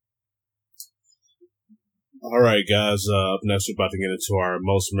 All right, guys. Up next, we're about to get into our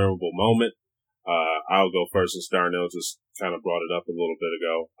most memorable moment. I'll go first, and Starnell just kind of brought it up a little bit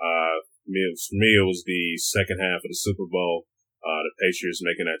ago. For me, it was the second half of the Super Bowl. The Patriots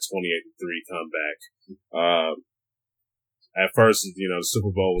making that 28-3 comeback. At first, the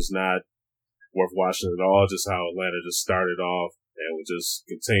Super Bowl was not worth watching at all. Just how Atlanta just started off and would just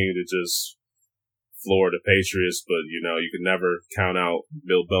continue to just floor the Patriots. But, you could never count out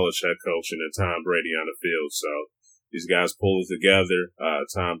Bill Belichick coaching and Tom Brady on the field. So these guys pulled it together.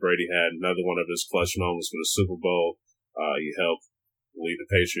 Tom Brady had another one of his clutch moments for the Super Bowl. He helped lead the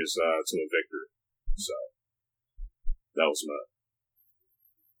Patriots to a victory. So that was mine.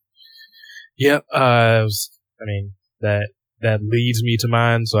 Yep. That that leads me to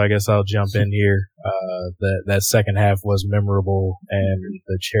mine, so I guess I'll jump in here. That second half was memorable, and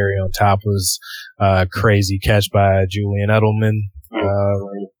the cherry on top was crazy catch by Julian Edelman.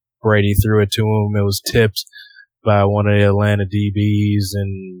 Brady threw it to him. It was tipped by one of the Atlanta DBs,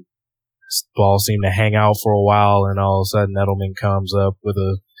 and the ball seemed to hang out for a while, and all of a sudden Edelman comes up with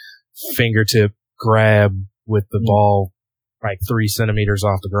a fingertip grab with the ball like 3 centimeters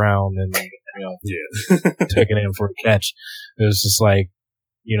off the ground, and took it in for a catch. It was just like,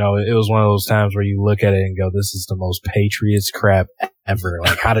 it was one of those times where you look at it and go, this is the most Patriots crap ever.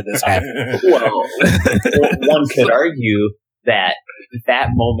 Like, how did this happen? Well, one could argue that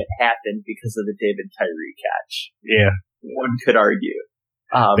moment happened because of the David Tyree catch. Yeah. One could argue.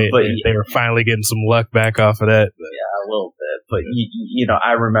 They were finally getting some luck back off of that. Yeah, a little bit. But,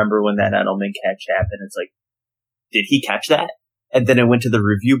 I remember when that Edelman catch happened, it's like, did he catch that? And then it went to the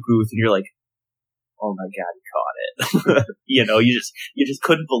review booth, and you're like, oh my God, he caught it. You just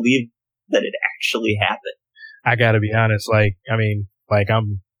couldn't believe that it actually happened. I gotta be honest,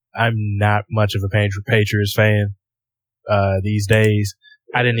 I'm not much of a Patriots fan, these days.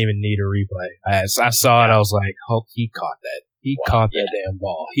 I didn't even need a replay. I saw it, I was like, oh, he caught that. He caught that damn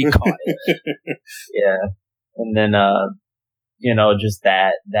ball. He caught it. Yeah. And then, just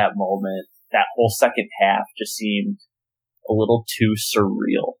that moment, that whole second half just seemed a little too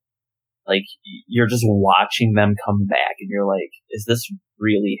surreal. Like, you're just watching them come back and you're like, is this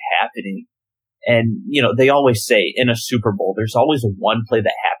really happening? And, they always say in a Super Bowl, there's always one play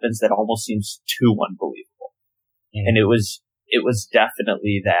that happens that almost seems too unbelievable. Mm-hmm. And it was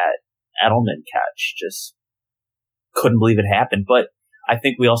definitely that Edelman catch. Just couldn't believe it happened. But I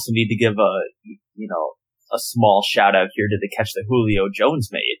think we also need to give a small shout out here to the catch that Julio Jones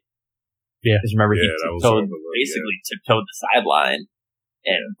made. Yeah. Because remember, he tiptoed the sideline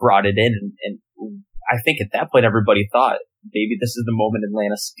and brought it in. And I think at that point, everybody thought, maybe this is the moment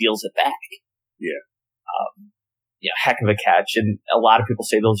Atlanta steals it back. Yeah. Heck of a catch. And a lot of people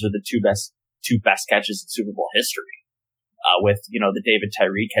say those are the two best catches in Super Bowl history. With, the David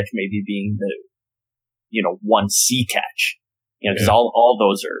Tyree catch maybe being the, 1C catch. Because all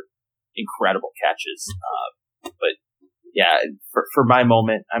those are incredible catches. But yeah, for my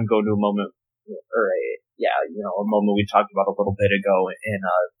moment, I'm going to a moment, a moment we talked about a little bit ago in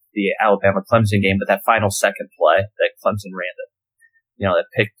the Alabama-Clemson game, but that final second play that Clemson ran, that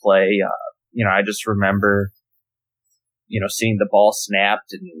pick play, I just remember, seeing the ball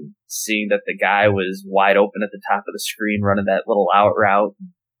snapped and seeing that the guy was wide open at the top of the screen running that little out route, and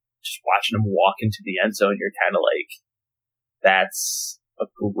just watching him walk into the end zone. You're kind of like, that's a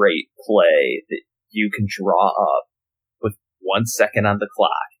great play that you can draw up with 1 second on the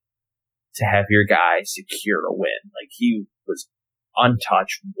clock to have your guy secure a win. Like, he was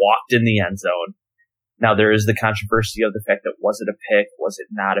untouched, walked in the end zone. Now, there is the controversy of the fact that, was it a pick? Was it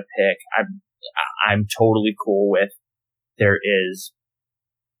not a pick? I'm totally cool with, there is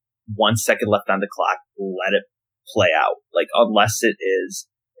 1 second left on the clock. Let it play out. Like, unless it is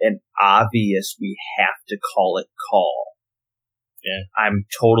an obvious, we have to call it call. Yeah. I'm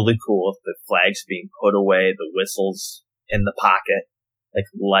totally cool with the flags being put away, the whistles in the pocket. Like,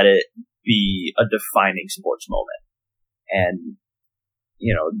 let it be a defining sports moment. And,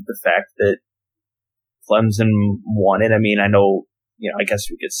 the fact that Clemson won it, I mean, I know, I guess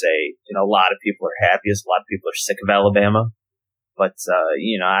we could say, a lot of people are happy, as a lot of people are sick of Alabama. But,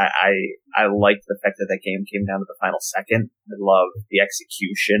 I like the fact that that game came down to the final second. I love the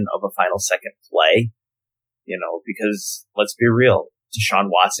execution of a final second play, because let's be real, Deshaun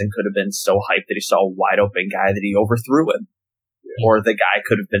Watson could have been so hyped that he saw a wide open guy that he overthrew him. Yeah. Or the guy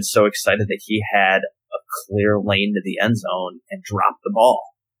could have been so excited that he had a clear lane to the end zone and dropped the ball.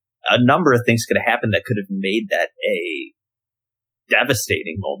 A number of things could have happened that could have made that a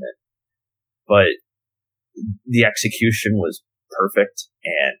devastating moment. But the execution was perfect,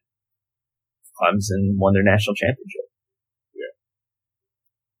 and Clemson won their national championship. Yeah.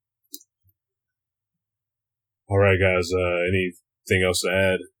 All right, guys. Anything else to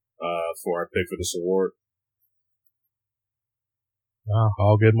add for our pick for this award?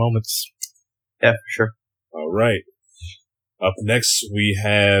 All good moments. Yeah, for sure. All right. Up next, we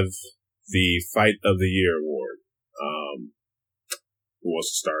have the Fight of the Year award. Who wants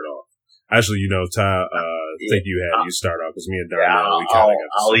to start off? Actually, Ty, I think you start off, because me and Darnell, we kind of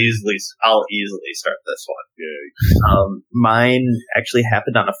got I'll easily start this one. Yeah. Mine actually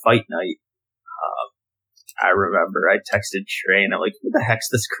happened on a fight night. I remember I texted Trey, and I'm like, who the heck's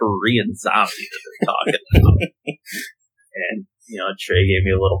this Korean zombie that they're talking about? And, Trey gave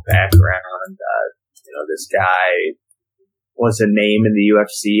me a little background. This guy was a name in the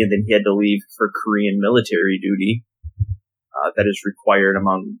UFC, and then he had to leave for Korean military duty. that is required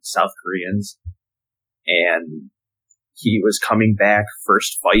among South Koreans. And he was coming back,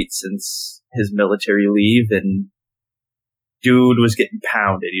 first fight since his military leave, and dude was getting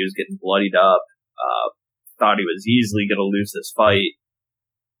pounded. He was getting bloodied up. Thought he was easily going to lose this fight.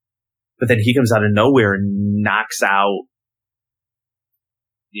 But then he comes out of nowhere and knocks out,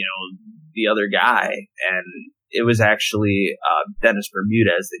 the other guy. And it was actually Dennis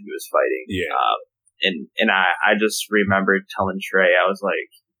Bermudez that he was fighting. Yeah. And I just remembered telling Trey, I was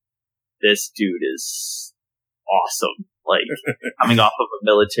like, this dude is awesome. Like, coming off of a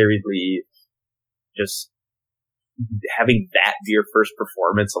military leave, just having that be your first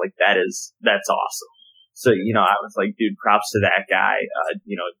performance, like, that's awesome. So, I was like, dude, props to that guy,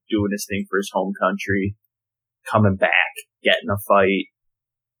 doing his thing for his home country, coming back, getting a fight,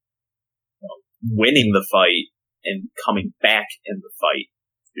 winning the fight, and coming back in the fight.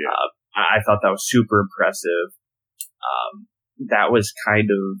 Yeah. I thought that was super impressive. That was kind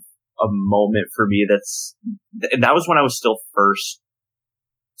of a moment for me that was when I was still first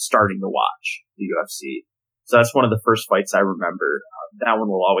starting to watch the UFC. So that's one of the first fights I remember. That one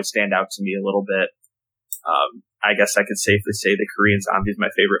will always stand out to me a little bit. I guess I could safely say the Korean Zombie is my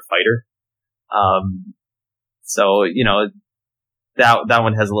favorite fighter. So, that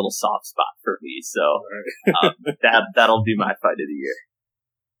one has a little soft spot for me. So, that'll be my fight of the year.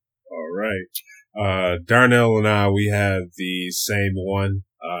 All right. Darnell and I, we have the same one.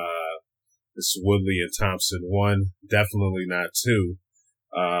 It's Woodley and Thompson 1. Definitely not 2.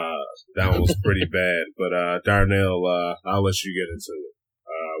 That one was pretty bad. But, Darnell, I'll let you get into it.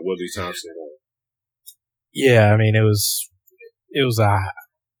 Woodley Thompson 1. Yeah, I mean, it was a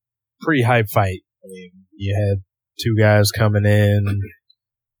pretty hype fight. I mean, you had two guys coming in,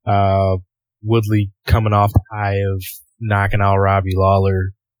 Woodley coming off the high of knocking out Robbie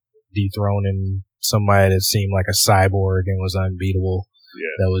Lawler, dethroning somebody that seemed like a cyborg and was unbeatable.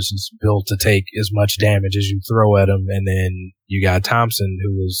 Yeah. That was just built to take as much damage as you throw at him. And then you got Thompson,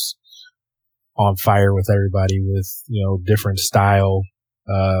 who was on fire with everybody with, different style.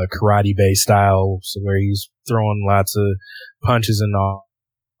 Karate-based style, so where he's throwing lots of punches and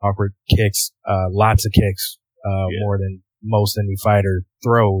awkward kicks, lots of kicks, more than most any fighter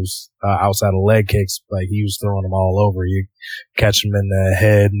throws, outside of leg kicks. Like, he was throwing them all over. You catch him in the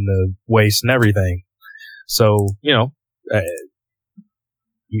head and the waist and everything. So, you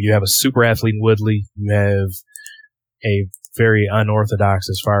have a super athlete in Woodley. You have a very unorthodox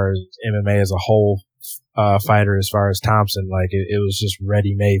as far as MMA as a whole fighter as far as Thompson. Like, it was just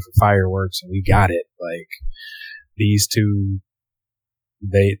ready made for fireworks, and we got it. Like, these two,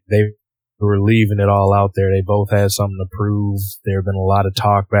 they were leaving it all out there. They both had something to prove. There have been a lot of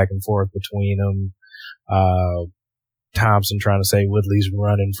talk back and forth between them. Thompson trying to say Woodley's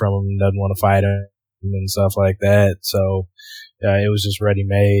running from him and doesn't want to fight him and stuff like that. So it was just ready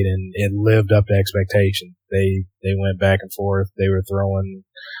made, and it lived up to expectation. They went back and forth. They were throwing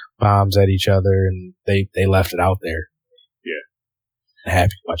bombs at each other, and they left it out there. Yeah.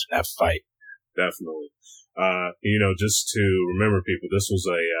 Happy watching that fight. Definitely. Just to remember, people, this was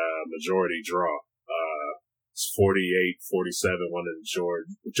a majority draw. It's 48-47. One of the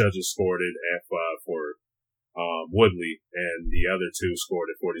judges scored it for Woodley, and the other two scored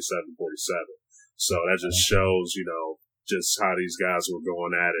it 47-47. So that just shows, just how these guys were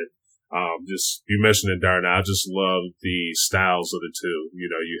going at it. You mentioned it, Darnell. I just love the styles of the two.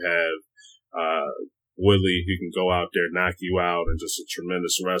 You have Woodley, who can go out there, knock you out, and just a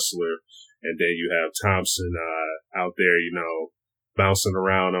tremendous wrestler. And then you have Thompson out there, bouncing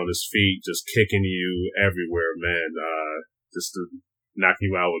around on his feet, just kicking you everywhere, man. Just to knock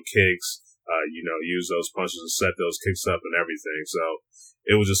you out with kicks, use those punches to set those kicks up and everything. So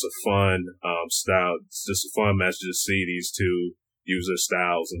it was just a fun style. It's just a fun match to just see these two use their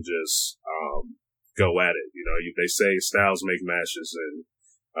styles and just go at it. They say styles make matches, and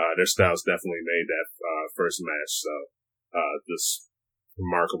their styles definitely made that first match. So just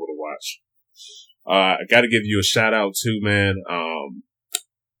remarkable to watch. I got to give you a shout out too, man.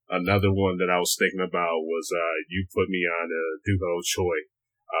 Another one that I was thinking about was you put me on Doo Ho Choi.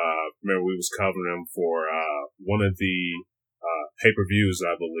 Remember, we was covering him for one of the pay-per-views,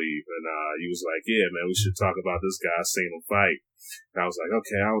 I believe, and he was like, "Yeah, man, we should talk about this guy. I've seen him fight." And I was like,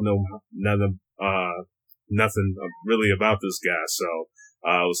 "Okay, I don't know nothing really about this guy." So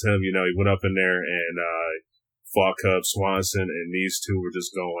it was him. He went up in there and fought Cub Swanson, and these two were just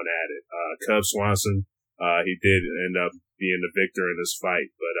going at it. Cub Swanson, he did end up being the victor in this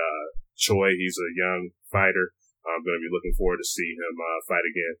fight, but Choi, he's a young fighter. I'm going to be looking forward to see him fight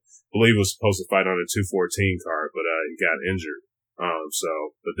again. I believe he was supposed to fight on a 214 card, but he got injured.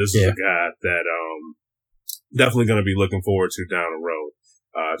 But this is a guy that definitely going to be looking forward to down the road.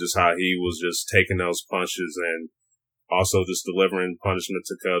 Just how he was just taking those punches and also just delivering punishment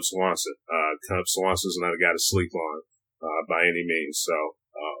to Cub Swanson. Cub Swanson's not a guy to sleep on, by any means. So,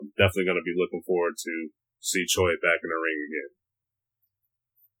 definitely going to be looking forward to see Choi back in the ring again.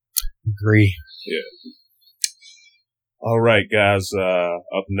 Agree. Yeah. All right, guys.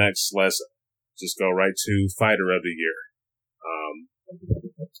 Up next, let's just go right to Fighter of the Year.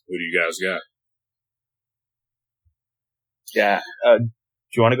 Who do you guys got? Yeah. Do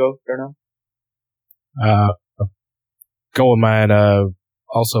you want to go, Darnell? Go with mine.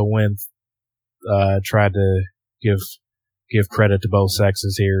 Also went, tried to give credit to both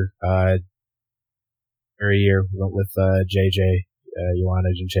sexes here. Every year went with, JJ, Joanna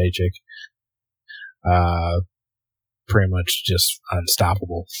Jędrzejczyk. Pretty much just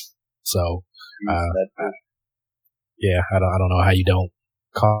unstoppable. So, yeah, I don't know how you don't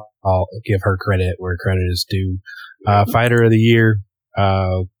give her credit where credit is due. Fighter of the Year.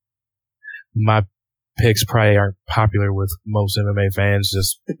 My picks probably aren't popular with most MMA fans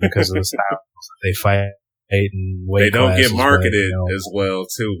just because of the style they fight and weight. They don't get marketed but, as well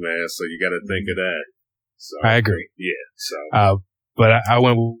too, man. So you got to think of that. So, I agree. Yeah. So, but I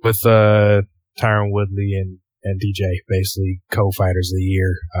went with Tyron Woodley and DJ, basically co-fighters of the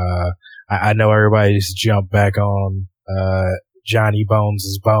year. I know everybody's jumped back on Johnny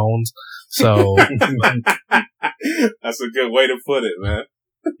Bones' Bones, so that's a good way to put it, man.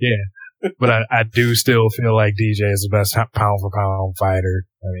 Yeah. But I do still feel like DJ is the best pound for pound fighter.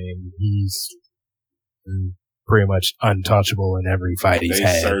 I mean, he's pretty much untouchable in every fight he's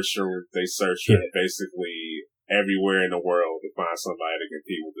had. They search for basically everywhere in the world to find somebody to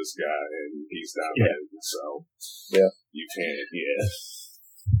compete with this guy, and he's dominated. Yeah. So, yeah, you can,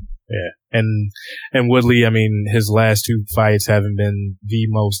 yeah. And Woodley, I mean, his last two fights haven't been the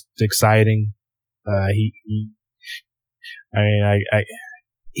most exciting.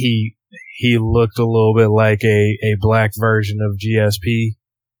 He looked a little bit like a black version of GSP.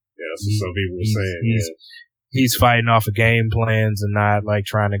 Yeah, that's what some people were saying. He's fighting off of game plans and not like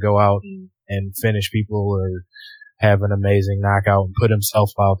trying to go out and finish people or have an amazing knockout and put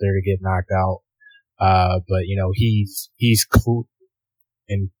himself out there to get knocked out. But you know, he's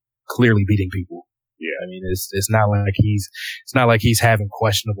clearly beating people. Yeah. I mean, it's not like he's having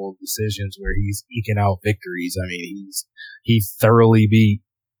questionable decisions where he's eking out victories. I mean, he thoroughly beat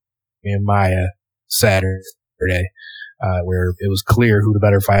Maya Saturday, where it was clear who the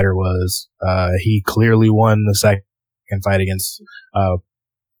better fighter was. He clearly won the second fight against,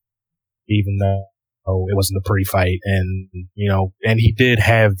 even though it wasn't a pre-fight, and he did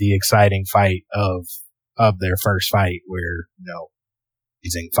have the exciting fight of their first fight where,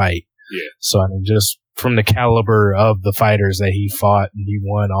 amazing fight. Yeah. So I mean, just from the caliber of the fighters that he fought and he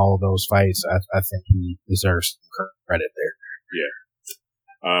won all of those fights, I think he deserves some credit there. Yeah.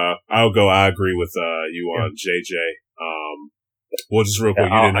 I agree with you on JJ. Well, just real quick,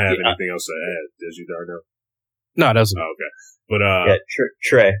 you didn't have anything else to add, did you, Darnell? No, it doesn't. Oh, okay. But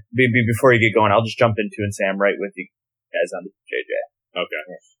Trey, before you get going, I'll just jump into and say I'm right with you guys on JJ. Okay.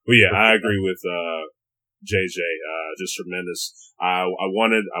 Well, yeah, I agree with JJ. Just tremendous. I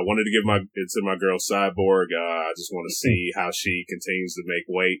wanted to give it to my girl Cyborg. I just want to see how she continues to make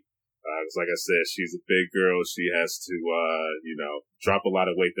weight. Cause like I said, she's a big girl. She has to, drop a lot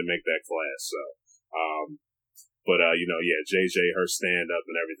of weight to make that class. So, JJ, her stand up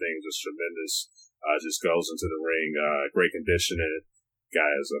and everything is just tremendous. Just goes into the ring, great conditioning. Guy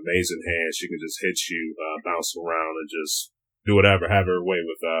has amazing hands. She can just hit you, bounce around and just do whatever, have her way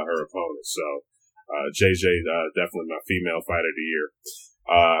with, her opponents. So, JJ, definitely my female fighter of the year.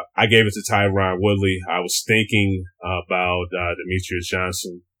 I gave it to Tyron Woodley. I was thinking about, Demetrius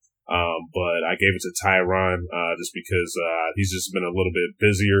Johnson. But I gave it to Tyron, just because, he's just been a little bit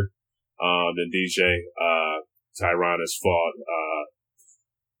busier, than DJ. Tyron has fought,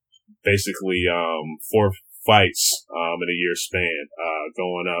 basically, 4 fights, in a year span,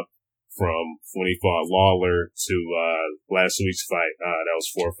 going up from when he fought Lawler to, last week's fight. That was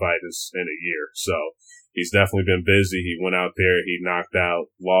 4 fights in a year. So he's definitely been busy. He went out there, he knocked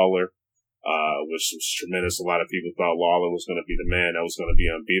out Lawler. Which was tremendous. A lot of people thought Lawler was going to be the man that was going to be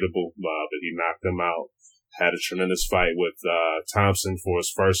unbeatable, but he knocked him out. Had a tremendous fight with Thompson for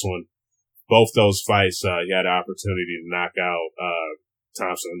his first one. Both those fights, he had an opportunity to knock out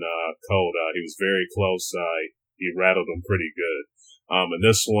Thompson cold. He was very close. He rattled him pretty good. And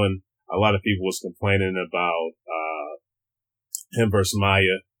this one, a lot of people was complaining about him versus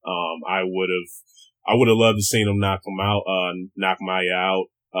Maya. I would have loved to seen him knock Maya out.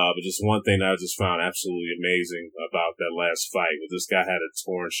 But just one thing that I just found absolutely amazing about that last fight was this guy had a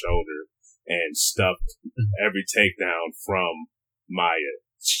torn shoulder and stuffed every takedown from Maia.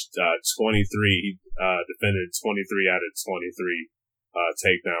 23, defended 23 out of 23,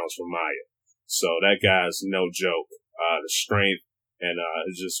 takedowns from Maia. So that guy's no joke. The strength and,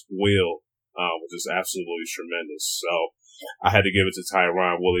 his will, was just absolutely tremendous. So I had to give it to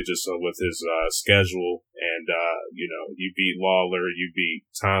Tyron Woodley just with his, schedule. And, you beat Lawler, you beat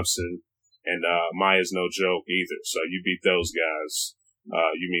Thompson, and, Maia's no joke either. So you beat those guys.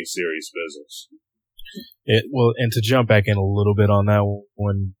 You mean serious business. And to jump back in a little bit on that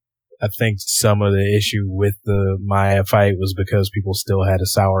one, I think some of the issue with the Maia fight was because people still had a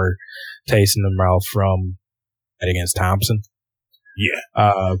sour taste in their mouth from that against Thompson. Yeah.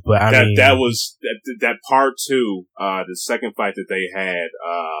 But I mean, that part two, the second fight that they had,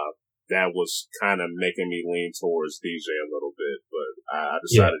 that was kind of making me lean towards DJ a little bit, but I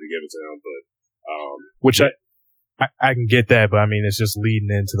decided to give it to him, which I can get that, but I mean, it's just leading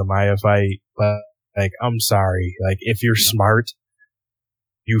into the Maia fight. But like, I'm sorry. Like, if you're smart,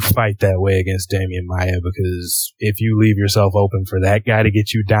 you fight that way against Damian Maia, because if you leave yourself open for that guy to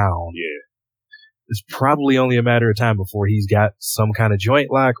get you down, it's probably only a matter of time before he's got some kind of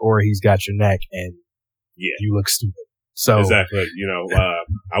joint lock or he's got your neck and you look stupid. So exactly.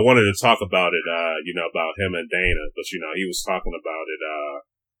 I wanted to talk about it, about him and Dana, but he was talking about it,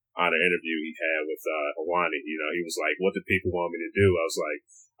 on an interview he had with, Helwani. He was like, what do people want me to do? I was like,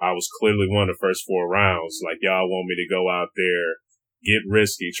 I was clearly won the first 4 rounds. Like, y'all want me to go out there, get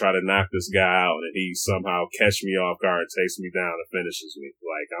risky, try to knock this guy out, and he somehow catch me off guard, takes me down, and finishes me.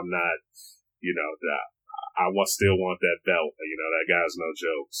 Like, I'm not, I still want that belt. That guy's no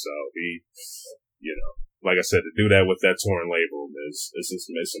joke. So he, like I said, to do that with that torn labrum it's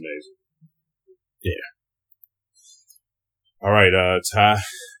amazing. Yeah. All right, Ty,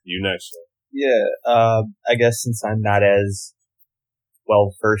 you next. Yeah, I guess since I'm not as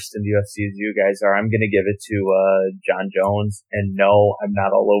well versed in the UFC as you guys are, I'm gonna give it to John Jones. And no, I'm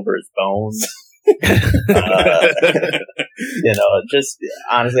not all over his bones. Just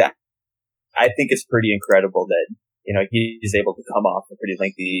honestly, I think it's pretty incredible that he's able to come off a pretty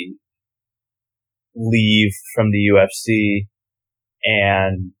lengthy leave from the UFC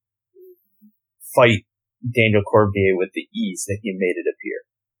and fight Daniel Cormier with the ease that he made it appear.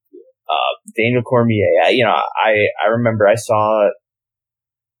 Daniel Cormier, I remember I saw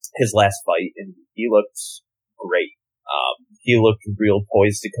his last fight and he looked great. He looked real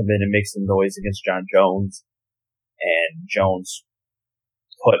poised to come in and make some noise against John Jones, and Jones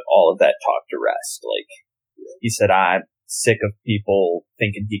put all of that talk to rest. Like, he said, I'm sick of people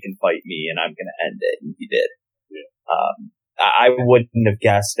thinking he can fight me and I'm going to end it. And he did. Yeah. I wouldn't have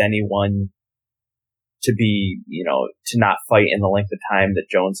guessed anyone to be, to not fight in the length of time that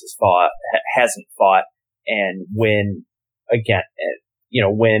Jones hasn't fought and win again,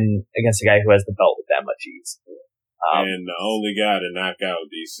 win against a guy who has the belt with that much ease. And the only guy to knock out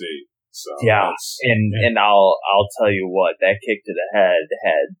DC. So and I'll tell you what, that kick to the head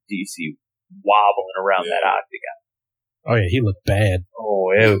had DC wobbling around that octagon. Oh yeah, he looked bad.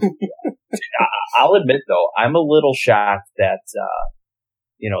 Oh, I'll admit though, I'm a little shocked that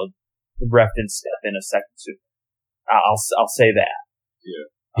the ref didn't step in a second soon. I'll say that.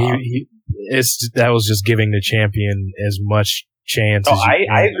 Yeah. That was just giving the champion as much chance. Oh,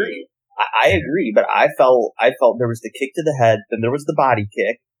 I agree. I agree, but I felt there was the kick to the head, then there was the body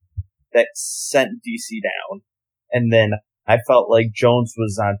kick that sent DC down, and then I felt like Jones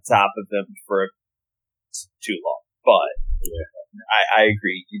was on top of him for too long. But I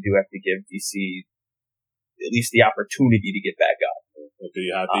agree, you do have to give DC at least the opportunity to get back up.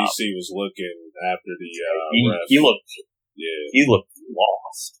 How DC was looking after the ref. He looked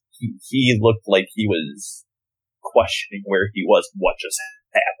lost. He looked like he was questioning where he was, what just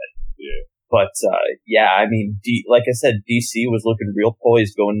happened. Yeah. But, I mean, like I said, DC was looking real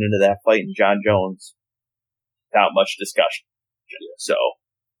poised going into that fight, and John Jones, without much discussion. Yeah. So,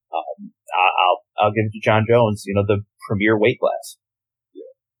 I'll give it to John Jones, the premier weight class.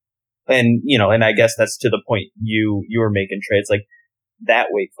 Yeah. And, and I guess that's to the point you were making, Trey. It's like, that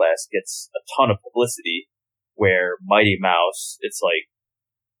weight class gets a ton of publicity, where Mighty Mouse, it's like,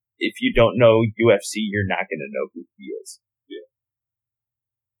 if you don't know UFC, you're not going to know who he is.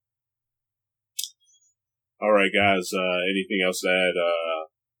 All right, guys. Anything else to add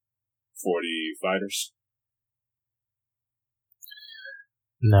for the fighters?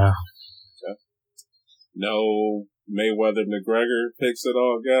 No. Okay. No Mayweather McGregor picks at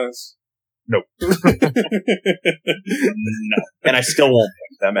all, guys? Nope. No. And I still won't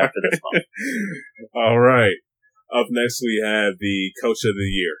pick them after this month. All right. Up next, we have the Coach of the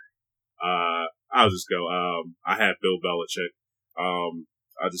Year. I'll just go. I had Bill Belichick.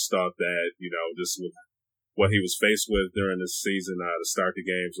 I just thought that, just with what he was faced with during this season, to start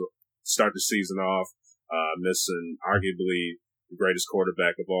the season off, missing arguably the greatest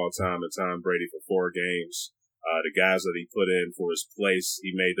quarterback of all time, Tom Brady, for 4 games. The guys that he put in for his place,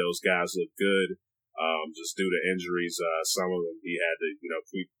 he made those guys look good. Just due to injuries, some of them he had to,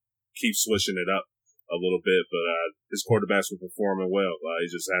 keep switching it up a little bit, but his quarterbacks were performing well. He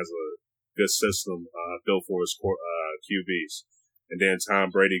just has a good system built for his QBs. And then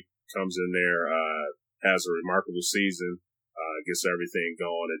Tom Brady comes in there, has a remarkable season, gets everything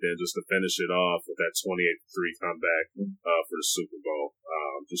going, and then just to finish it off with that 28-3 comeback for the Super Bowl,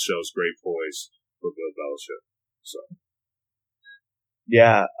 just shows great poise for Bill Belichick. So,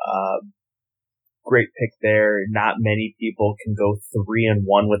 yeah, great pick there. Not many people can go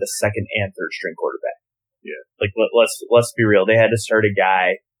 3-1 with a second and third string quarterback. Yeah, like let's be real. They had to start a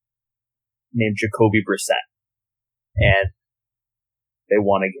guy named Jacoby Brissett, and they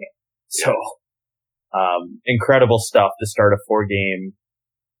won a game. So, incredible stuff to start a 4-game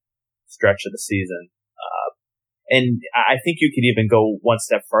stretch of the season. And I think you could even go one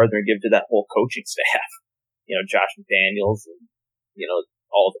step farther and give to that whole coaching staff. Josh McDaniels and,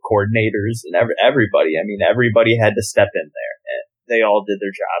 all the coordinators and everybody. I mean, everybody had to step in there, and they all did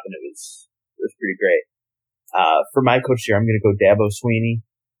their job, and it was pretty great. For my coach here, I'm going to go Dabo Swinney.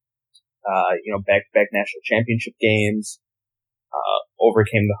 Back-to-back national championship games,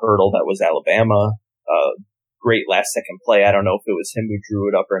 overcame the hurdle that was Alabama. Great last-second play. I don't know if it was him who drew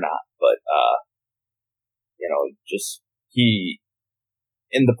it up or not, but, he,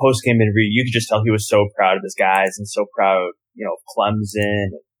 in the post-game interview, you could just tell he was so proud of his guys and so proud, of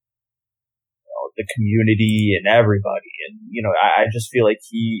Clemson, the community and everybody. And, I just feel like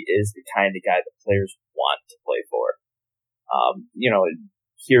he is the kind of guy that players want to play for.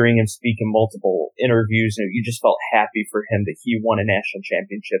 Hearing him speak in multiple interviews, you just felt happy for him that he won a national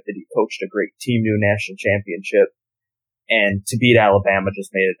championship, that he coached a great team to a national championship. And to beat Alabama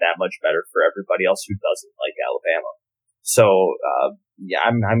just made it that much better for everybody else who doesn't like Alabama. So,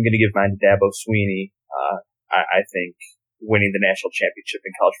 I'm going to give mine to Dabo Swinney. I think winning the national championship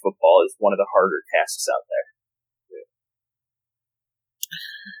in college football is one of the harder tasks out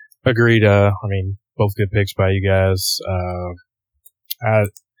there. Agreed. Both good picks by you guys. I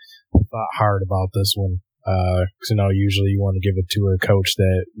thought hard about this one. Cause usually you want to give it to a coach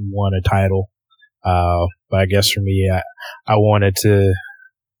that won a title. But I guess for me, I wanted to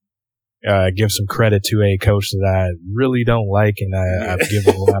give some credit to a coach that I really don't like, and I've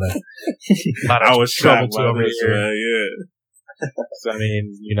given a lot of trouble to over here. Yeah. So,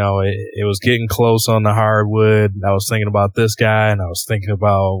 it was getting close on the hardwood. I was thinking about this guy, and I was thinking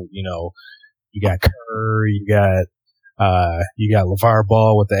about, you got Kerr, you got LeVar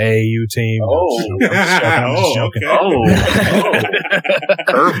Ball with the AAU team. Oh, I'm just joking.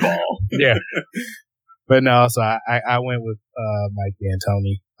 Curveball. Yeah. But no, so I went with Mike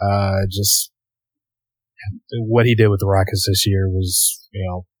D'Antoni. Just what he did with the Rockets this year was,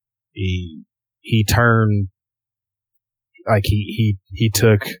 he turned, like he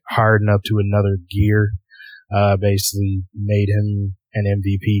took Harden up to another gear, basically made him an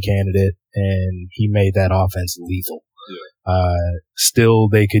MVP candidate, and he made that offense lethal. Yeah. Still,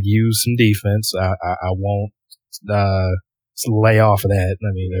 they could use some defense. I won't lay off of that.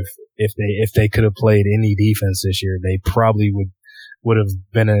 I mean, if they could have played any defense this year, they probably would have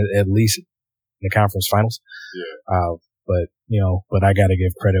been at least in the conference finals. Yeah. But I got to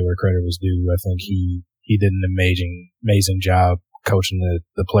give credit where credit was due. I think he did an amazing job coaching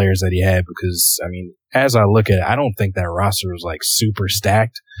the players that he had, because as I look at it, I don't think that roster was like super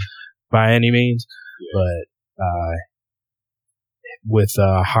stacked by any means, but with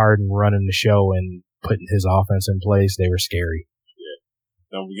Harden running the show and putting his offense in place, they were scary. Yeah.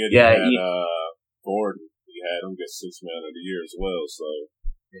 Don't forget, he had Gordon. He had him get 6th man of the year as well. So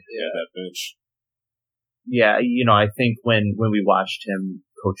that bench. Yeah, I think when we watched him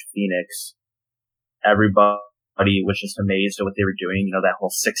coach Phoenix, everybody was just amazed at what they were doing. That whole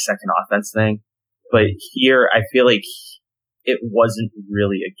 6-second offense thing. But here, I feel like it wasn't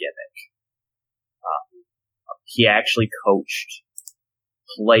really a gimmick. He actually coached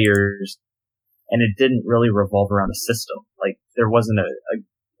players, and it didn't really revolve around a system. Like, there wasn't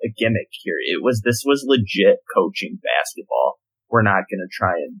a gimmick here. This was legit coaching basketball. We're not going to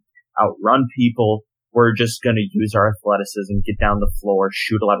try and outrun people. We're just going to use our athleticism, get down the floor,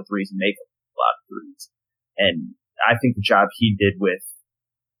 shoot a lot of threes, and make a lot of threes. And I think the job he did with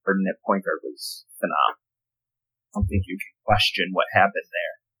Harden at point guard was phenomenal. I don't think you can question what happened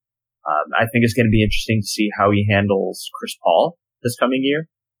there. I think it's going to be interesting to see how he handles Chris Paul this coming year.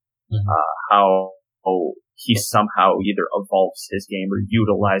 Mm-hmm. How he somehow either evolves his game or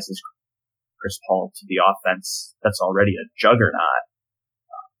utilizes Chris Paul to the offense that's already a juggernaut.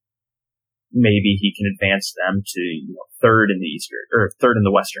 Maybe he can advance them to third in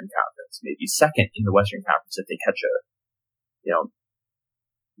the Western Conference, maybe second in the Western Conference if they catch a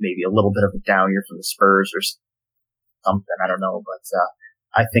maybe a little bit of a down year from the Spurs or something. I don't know, but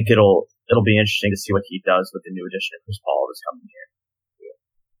I think it'll be interesting to see what he does with the new addition of Chris Paul this coming year.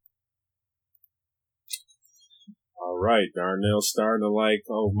 All right, Darnell's starting to like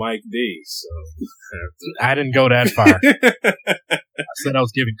Mike D. So I didn't go that far. I said I was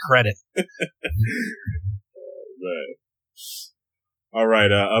giving credit. Man. All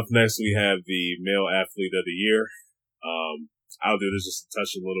right, up next we have the Male Athlete of the Year. I'll do this just to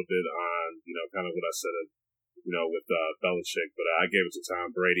touch a little bit on kind of what I said with Belichick, but I gave it to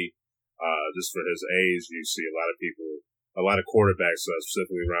Tom Brady just for his age. You see a lot of quarterbacks,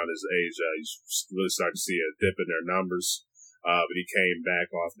 specifically around his age, you really start to see a dip in their numbers. But he came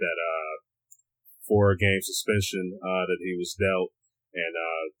back off that 4-game suspension that he was dealt, and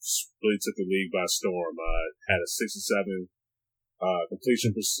really took the league by storm. Had a 67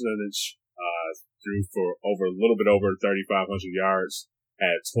 completion percentage, threw for a little bit over 3,500 yards,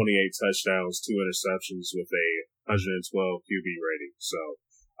 had 28 touchdowns, 2 interceptions with a 112 QB rating. So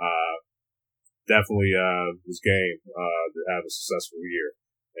definitely his game to have a successful year.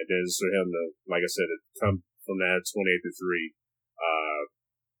 And then for him to, like I said, to come from that 28-3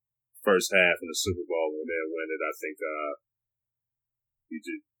 first half in the Super Bowl and then win it, I think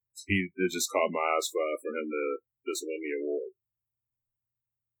it just caught my eyes for him to just win the award.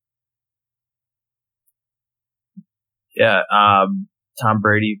 Yeah, Tom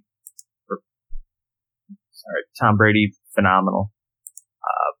Brady, phenomenal.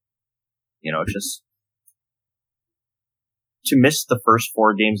 Just to miss the first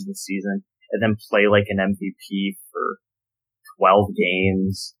 4 games of the season and then play like an MVP for 12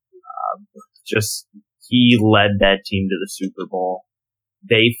 games. He led that team to the Super Bowl.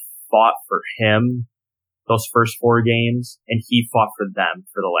 They fought for him those first 4 games, and he fought for them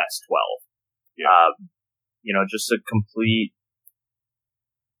for the last 12. Yeah. Just a complete,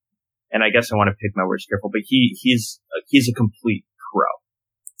 and I guess I want to pick my words careful, but he's a complete pro.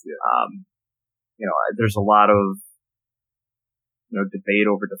 Yeah. There's a lot of, debate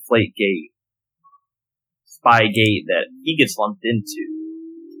over Deflategate, Spygate that he gets lumped into.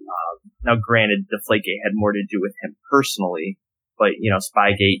 Now granted, Deflategate had more to do with him personally, but,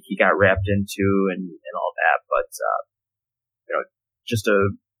 Spygate he got wrapped into and all that, but, just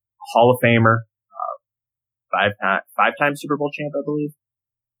a Hall of Famer, 5-time Super Bowl champ, I believe.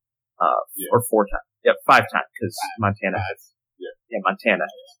 Or 4 times. Yeah, 5 times, because Montana. Yeah, Montana.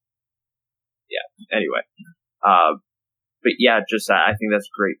 Yeah, anyway. But yeah, I think that's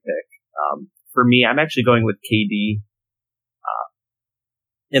a great pick. For me, I'm actually going with KD.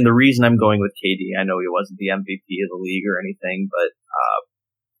 And the reason I'm going with KD, I know he wasn't the MVP of the league or anything, but,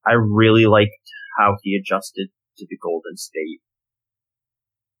 I really liked how he adjusted to the Golden State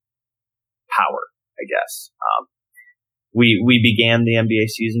power, I guess. We began the NBA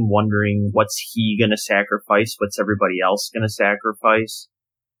season wondering what's he gonna sacrifice, what's everybody else gonna sacrifice.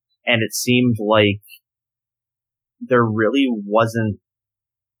 And it seemed like there really wasn't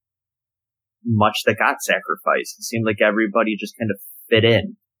much that got sacrificed. It seemed like everybody just kind of fit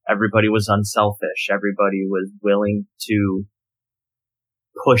in. Everybody was unselfish. Everybody was willing to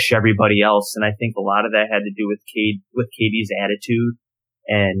push everybody else. And I think a lot of that had to do with KD's attitude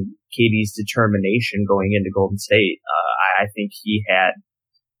and KD's determination going into Golden State. I think he had,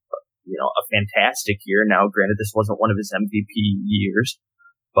 a fantastic year. Now, granted, this wasn't one of his MVP years,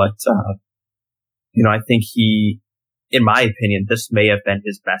 but, I think in my opinion, this may have been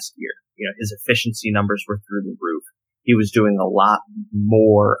his best year. His efficiency numbers were through the roof. He was doing a lot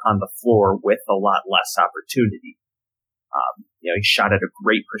more on the floor with a lot less opportunity. He shot at a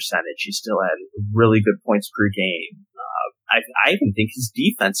great percentage. He still had really good points per game. I even think his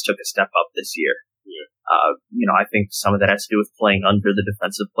defense took a step up this year. Yeah. I think some of that has to do with playing under the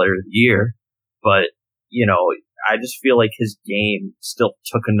Defensive Player of the Year. But, I just feel like his game still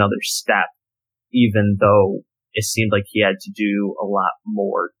took another step, even though it seemed like he had to do a lot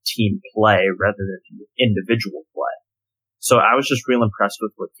more team play rather than individual play. So I was just real impressed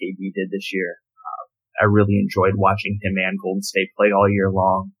with what KD did this year. I really enjoyed watching him and Golden State play all year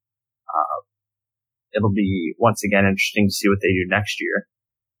long. It'll be, once again, interesting to see what they do next year.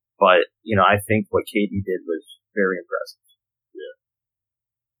 But, I think what KD did was very impressive. Yeah.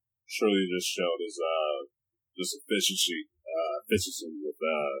 Surely just showed his, efficiency with,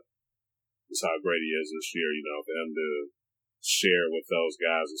 just how great he is this year, for him to share with those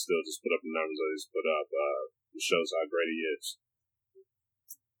guys and still just put up the numbers that he's put up. It shows how great he is.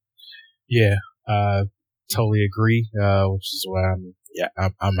 Yeah, totally agree. Which is why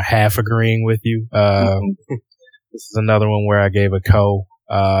I'm half agreeing with you. This is another one where I gave a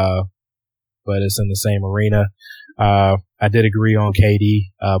but it's in the same arena. I did agree on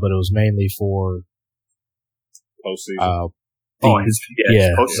KD, but it was mainly for postseason. Postseason.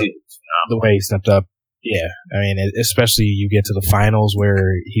 The way he stepped up. Yeah, I mean, especially you get to the finals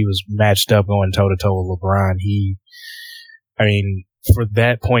where he was matched up going toe to toe with LeBron. For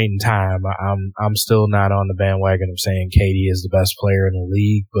that point in time, I'm still not on the bandwagon of saying KD is the best player in the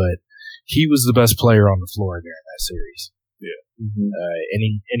league, but he was the best player on the floor during that series. Yeah. Mm-hmm.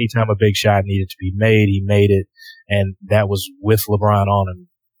 Anytime a big shot needed to be made, he made it, and that was with LeBron on him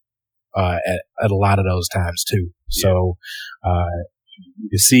at a lot of those times too. Yeah. So you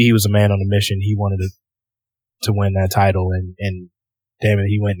could see he was a man on a mission. He wanted to win that title, and damn it,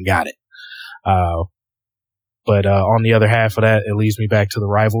 he went and got it. But on the other half of that, it leads me back to the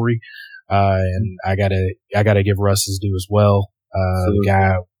rivalry, and I gotta give Russ his due as well. The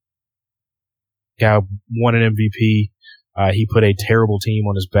guy won an MVP. He put a terrible team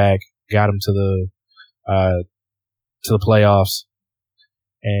on his back, got him to the playoffs,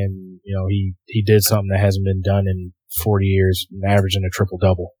 and he did something that hasn't been done in 40 years, averaging a triple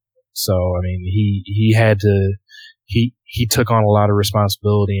double. So I mean, he took on a lot of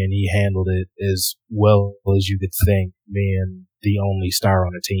responsibility and he handled it as well as you could think, being the only star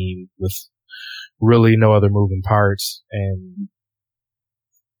on the team with really no other moving parts, and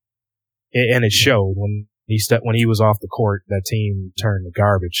it showed when he was off the court. That team turned to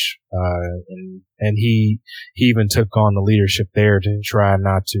garbage, and he even took on the leadership there to try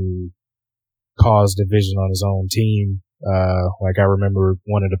not to cause division on his own team. Like I remember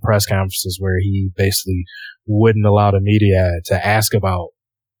one of the press conferences where he basically wouldn't allow the media to ask about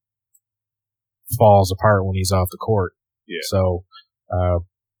falls apart when he's off the court. Yeah. So,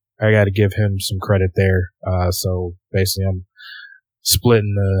 I got to give him some credit there. So basically I'm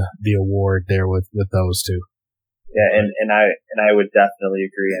splitting the award there with those two. Yeah. And I would definitely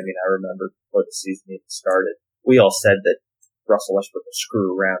agree. I mean, I remember before the season even started, we all said that Russell Westbrook would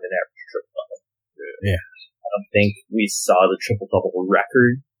screw around and average triple double. Yeah. I don't think we saw the triple-double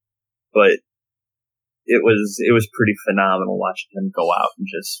record, but it was pretty phenomenal watching him go out and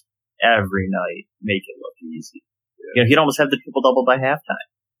just every night make it look easy. Yeah. He'd almost have the triple-double by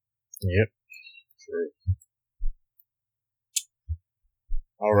halftime. Yep. Sure.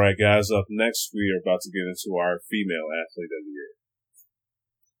 All right, guys. Up next, we are about to get into our female athlete of the year.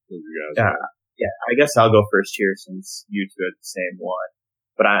 Who you guys are? Yeah, I guess I'll go first here since you two are the same one.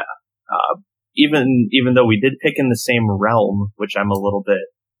 But even though we did pick in the same realm, which I'm a little bit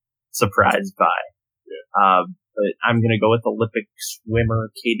surprised by. Yeah. But I'm going to go with Olympic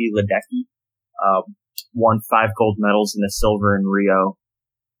swimmer Katie Ledecky. Won 5 gold medals and a silver in Rio.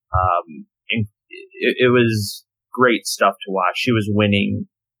 It was great stuff to watch. She was winning,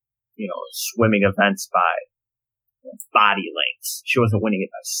 swimming events by body lengths. She wasn't winning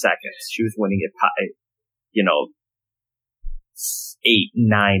it by seconds. She was winning it by, 8,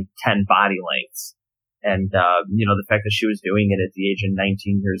 9, 10 body lengths. And, the fact that she was doing it at the age of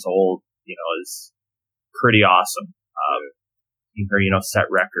 19 years old, is pretty awesome. Seeing her, set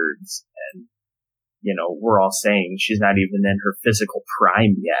records and, we're all saying she's not even in her physical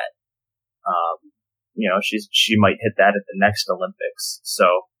prime yet. She might hit that at the next Olympics.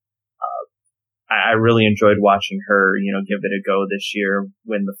 So, I really enjoyed watching her, give it a go this year,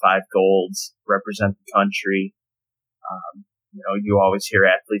 win the 5 golds, represent the country. You always hear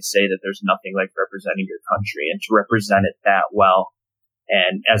athletes say that there's nothing like representing your country, and to represent it that well,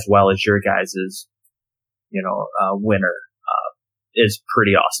 and as well as your guys's, winner, is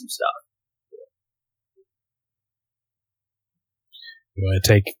pretty awesome stuff. You want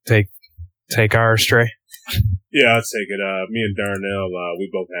to take ours, Trey? Yeah, I'll take it. Me and Darnell, we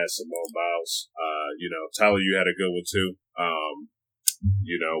both had Simone Biles. Tyler, you had a good one too.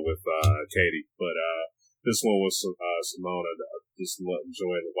 With Katie, but this one was Simone. Just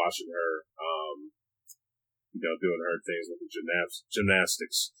enjoying watching her, doing her things with the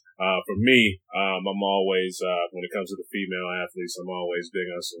gymnastics. For me, I'm always, when it comes to the female athletes, I'm always big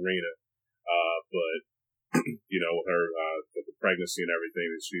on Serena. But, with her, with the pregnancy and everything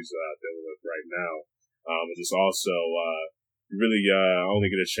that she's dealing with right now, just also, really, only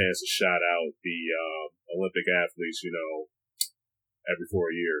get a chance to shout out the Olympic athletes, every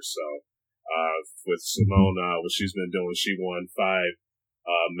 4 years. So, with Simone, what she's been doing, she won 5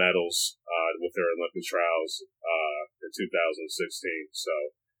 medals with her Olympic trials in 2016. So,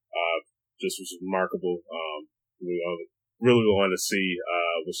 just was remarkable. really want to see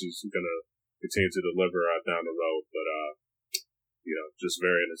what she's going to continue to deliver down the road. But, just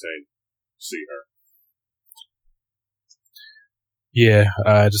very entertaining to see her. Yeah,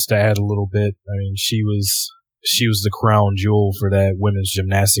 just to add a little bit, I mean, she was the crown jewel for that women's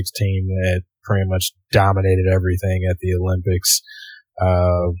gymnastics team that pretty much dominated everything at the Olympics.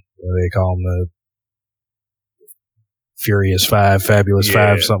 They call them the Furious Five, Fabulous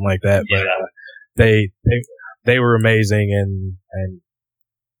Five, something like that. Yeah. But they were amazing, and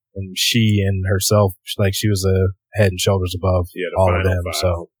she and herself, like, she was a head and shoulders above all of them. 5.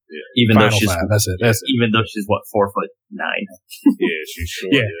 So even though she's 5, that's it. even though she's 4'9". Yeah, she's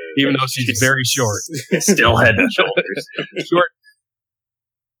short. Yeah, even though she's very short, still head and shoulders. Short,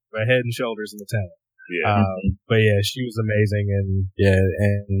 but head and shoulders in the talent. Yeah. But yeah, she was amazing,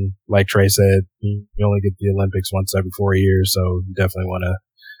 and like Trey said, you only get the Olympics once every 4 years, so you definitely want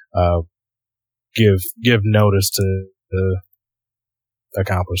to give notice to the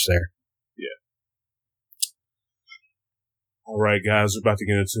accomplished there. Yeah. All right, guys, we're about to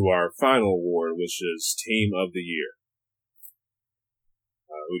get into our final award, which is Team of the Year.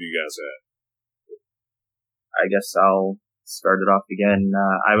 Who do you guys have? I guess I'll start it off again.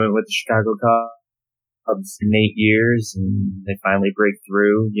 I went with the Chicago Cubs in 8 years, and they finally break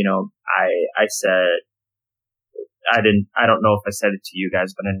through. I said, I don't know if I said it to you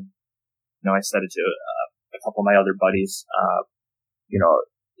guys, but I said it to a couple of my other buddies.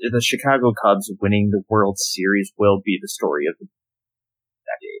 The Chicago Cubs winning the World Series will be the story of the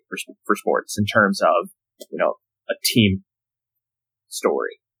decade for sports in terms of, a team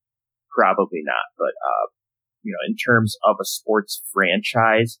story. Probably not, but, in terms of a sports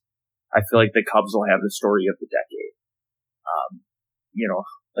franchise, I feel like the Cubs will have the story of the decade.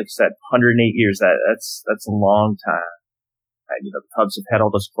 Like I said, 108 years, that's a long time. The Cubs have had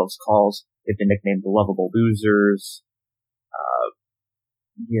all those close calls. They've been nicknamed the lovable losers.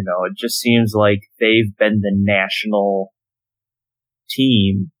 It just seems like they've been the national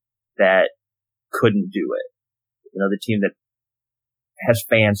team that couldn't do it. The team that has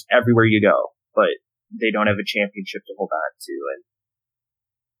fans everywhere you go, but they don't have a championship to hold on to. And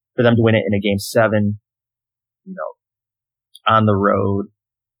for them to win it in a Game 7, on the road,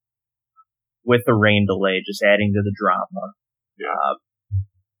 with the rain delay, just adding to the drama.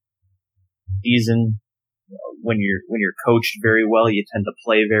 Season, when you're coached very well, you tend to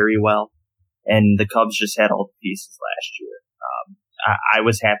play very well. And the Cubs just had all the pieces last year. I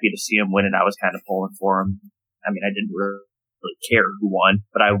was happy to see them win, and I was kind of pulling for them. I mean, I didn't really care who won,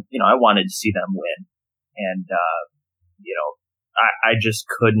 but I wanted to see them win. And, I just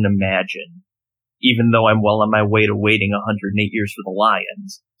couldn't imagine, even though I'm well on my way to waiting 108 years for the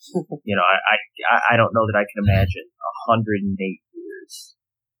Lions, I don't know that I can imagine 108 years.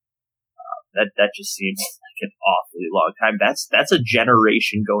 That just seems like an awfully long time. That's a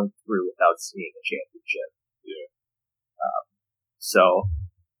generation going through without seeing a championship. Yeah. So,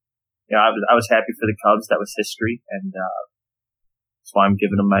 I was happy for the Cubs. That was history, and that's why I'm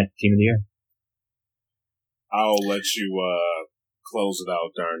giving them my Team of the Year. I'll let you close it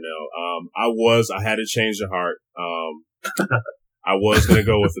out, Darnell. I had to change the heart. I was gonna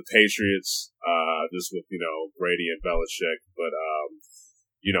go with the Patriots, just with Brady and Belichick, but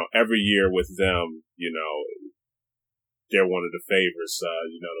every year with them, they're one of the favorites, to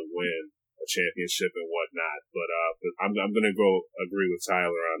win a championship and whatnot. But I'm gonna go agree with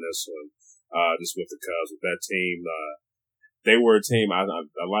Tyler on this one, just with the Cubs, with that team. They were a team. A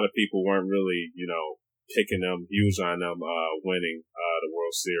lot of people weren't really, picking them, huge on them, winning the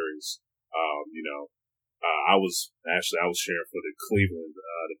World Series. I was cheering for the Cleveland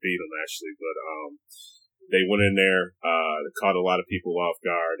to beat them actually, but they went in there, caught a lot of people off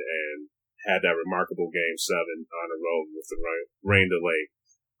guard, and had that remarkable Game 7 on the road with the rain delay,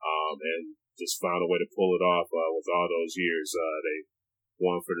 and just found a way to pull it off with all those years. They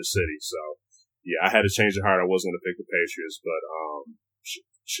won for the city. So, yeah, I had to change the heart. I wasn't going to pick the Patriots, but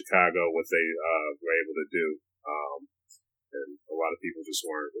Chicago, what they were able to do, and a lot of people just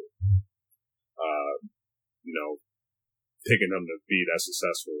weren't, picking them to be that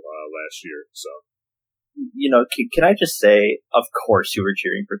successful last year. So. Can I just say, of course you were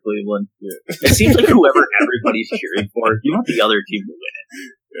cheering for Cleveland. Yeah. It seems like whoever everybody's cheering for, you want the other team to win it.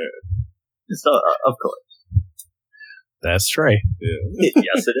 Yeah. So, of course. That's Trey. Yeah.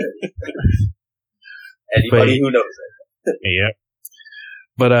 Yes, it is. Anybody who knows it. Yep.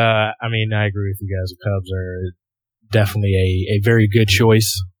 But, I agree with you guys. The Cubs are definitely a very good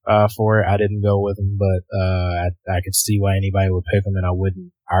choice for it. I didn't go with them, but I could see why anybody would pick them, and I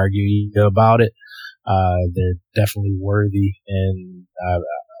wouldn't argue about it. They're definitely worthy, and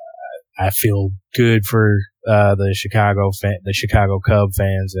I feel good for the Chicago Cub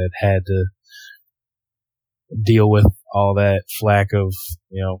fans that had to deal with all that flack of,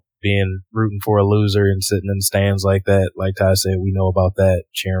 being rooting for a loser and sitting in the stands like that. Like Ty said, we know about that,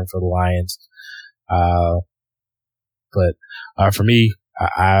 cheering for the Lions. But for me,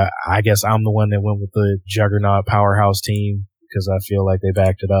 I guess I'm the one that went with the juggernaut powerhouse team because I feel like they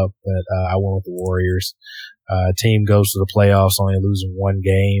backed it up. But I went with the Warriors. Team goes to the playoffs only losing one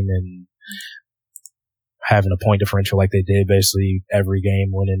game and having a point differential like they did basically every game,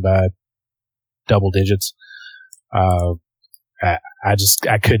 winning by double digits. I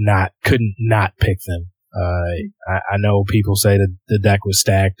couldn't not pick them. I know people say that the deck was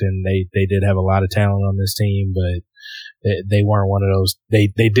stacked and they did have a lot of talent on this team, but they weren't one of those. They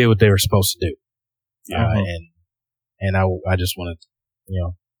did what they were supposed to do. And I just want to,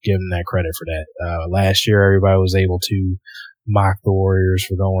 give them that credit for that. Last year, everybody was able to mock the Warriors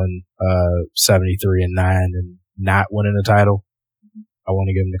for going 73-9 and not winning the title. I want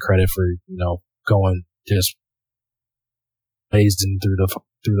to give them the credit for going just blazing through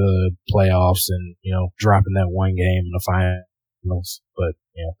the playoffs and dropping that one game in the finals. But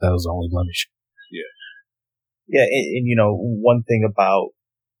that was the only blemish. Yeah, and one thing about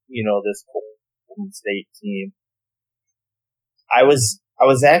this Golden State team, I was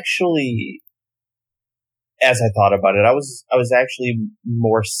actually, as I thought about it, I was actually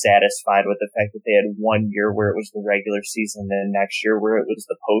more satisfied with the fact that they had 1 year where it was the regular season and next year where it was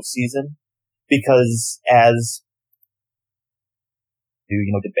the postseason, because as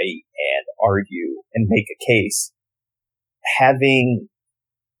you debate and argue and make a case, having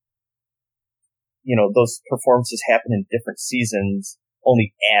those performances happen in different seasons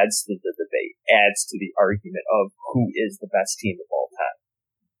only adds to the debate, adds to the argument of who is the best team of all time.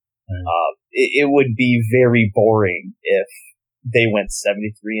 It would be very boring if they went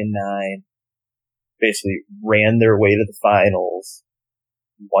 73-9, basically ran their way to the finals,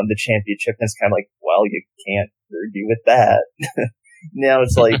 won the championship, and it's kind of like, well, you can't argue with that. Now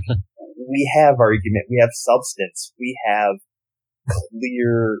it's like, we have argument, we have substance, we have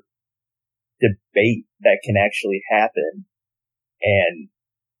clear debate that can actually happen. And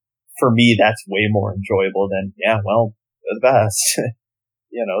for me, that's way more enjoyable than, they're the best.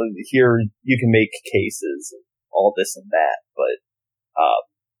 Here you can make cases and all this and that, but,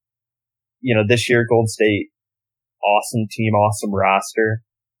 this year, Golden State, awesome team, awesome roster.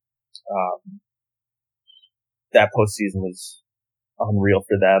 That postseason was unreal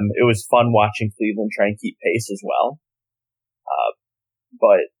for them. It was fun watching Cleveland try and keep pace as well.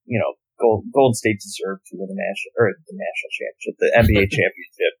 But, Golden State deserved to win the national championship, the NBA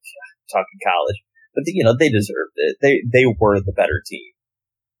championship, talking college. But, they deserved it. They were the better team.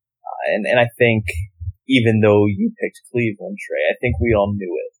 And I think, even though you picked Cleveland, Trey, I think we all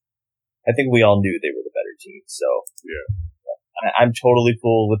knew it. I think we all knew they were the better team. So, I'm totally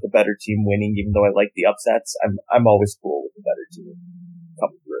cool with the better team winning, even though I like the upsets. I'm always cool with the better team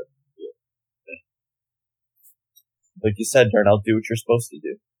coming through. Yeah. Like you said, Darnell, do what you're supposed to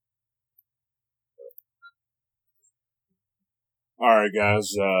do. All right,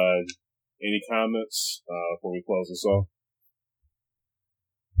 guys. Any comments before we close this off?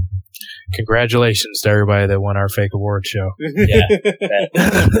 Congratulations to everybody that won our fake award show. Yeah,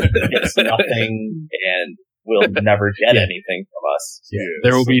 it's nothing, and will never get anything from us. Yeah,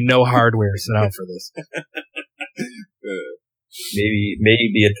 there will be no hardware sent out for this.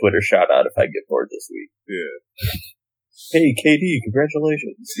 Maybe a Twitter shout out if I get bored this week. Yeah. Hey, KD,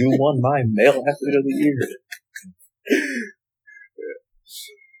 congratulations! You won my male athlete of the year.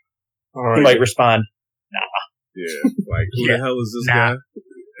 All right. He might respond, nah. Yeah, like, who the hell is this guy?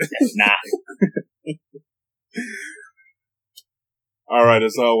 Nah. All right,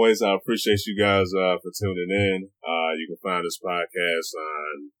 as always, I appreciate you guys for tuning in. You can find this podcast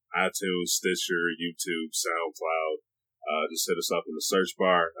on iTunes, Stitcher, YouTube, SoundCloud. Just hit us up in the search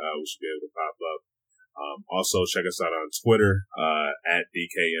bar. We should be able to pop up. Also, check us out on Twitter at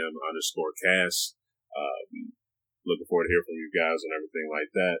DKM_cast. Looking forward to hearing from you guys and everything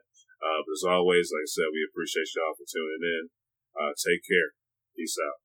like that. But as always, like I said, we appreciate y'all for tuning in. Take care. Peace out.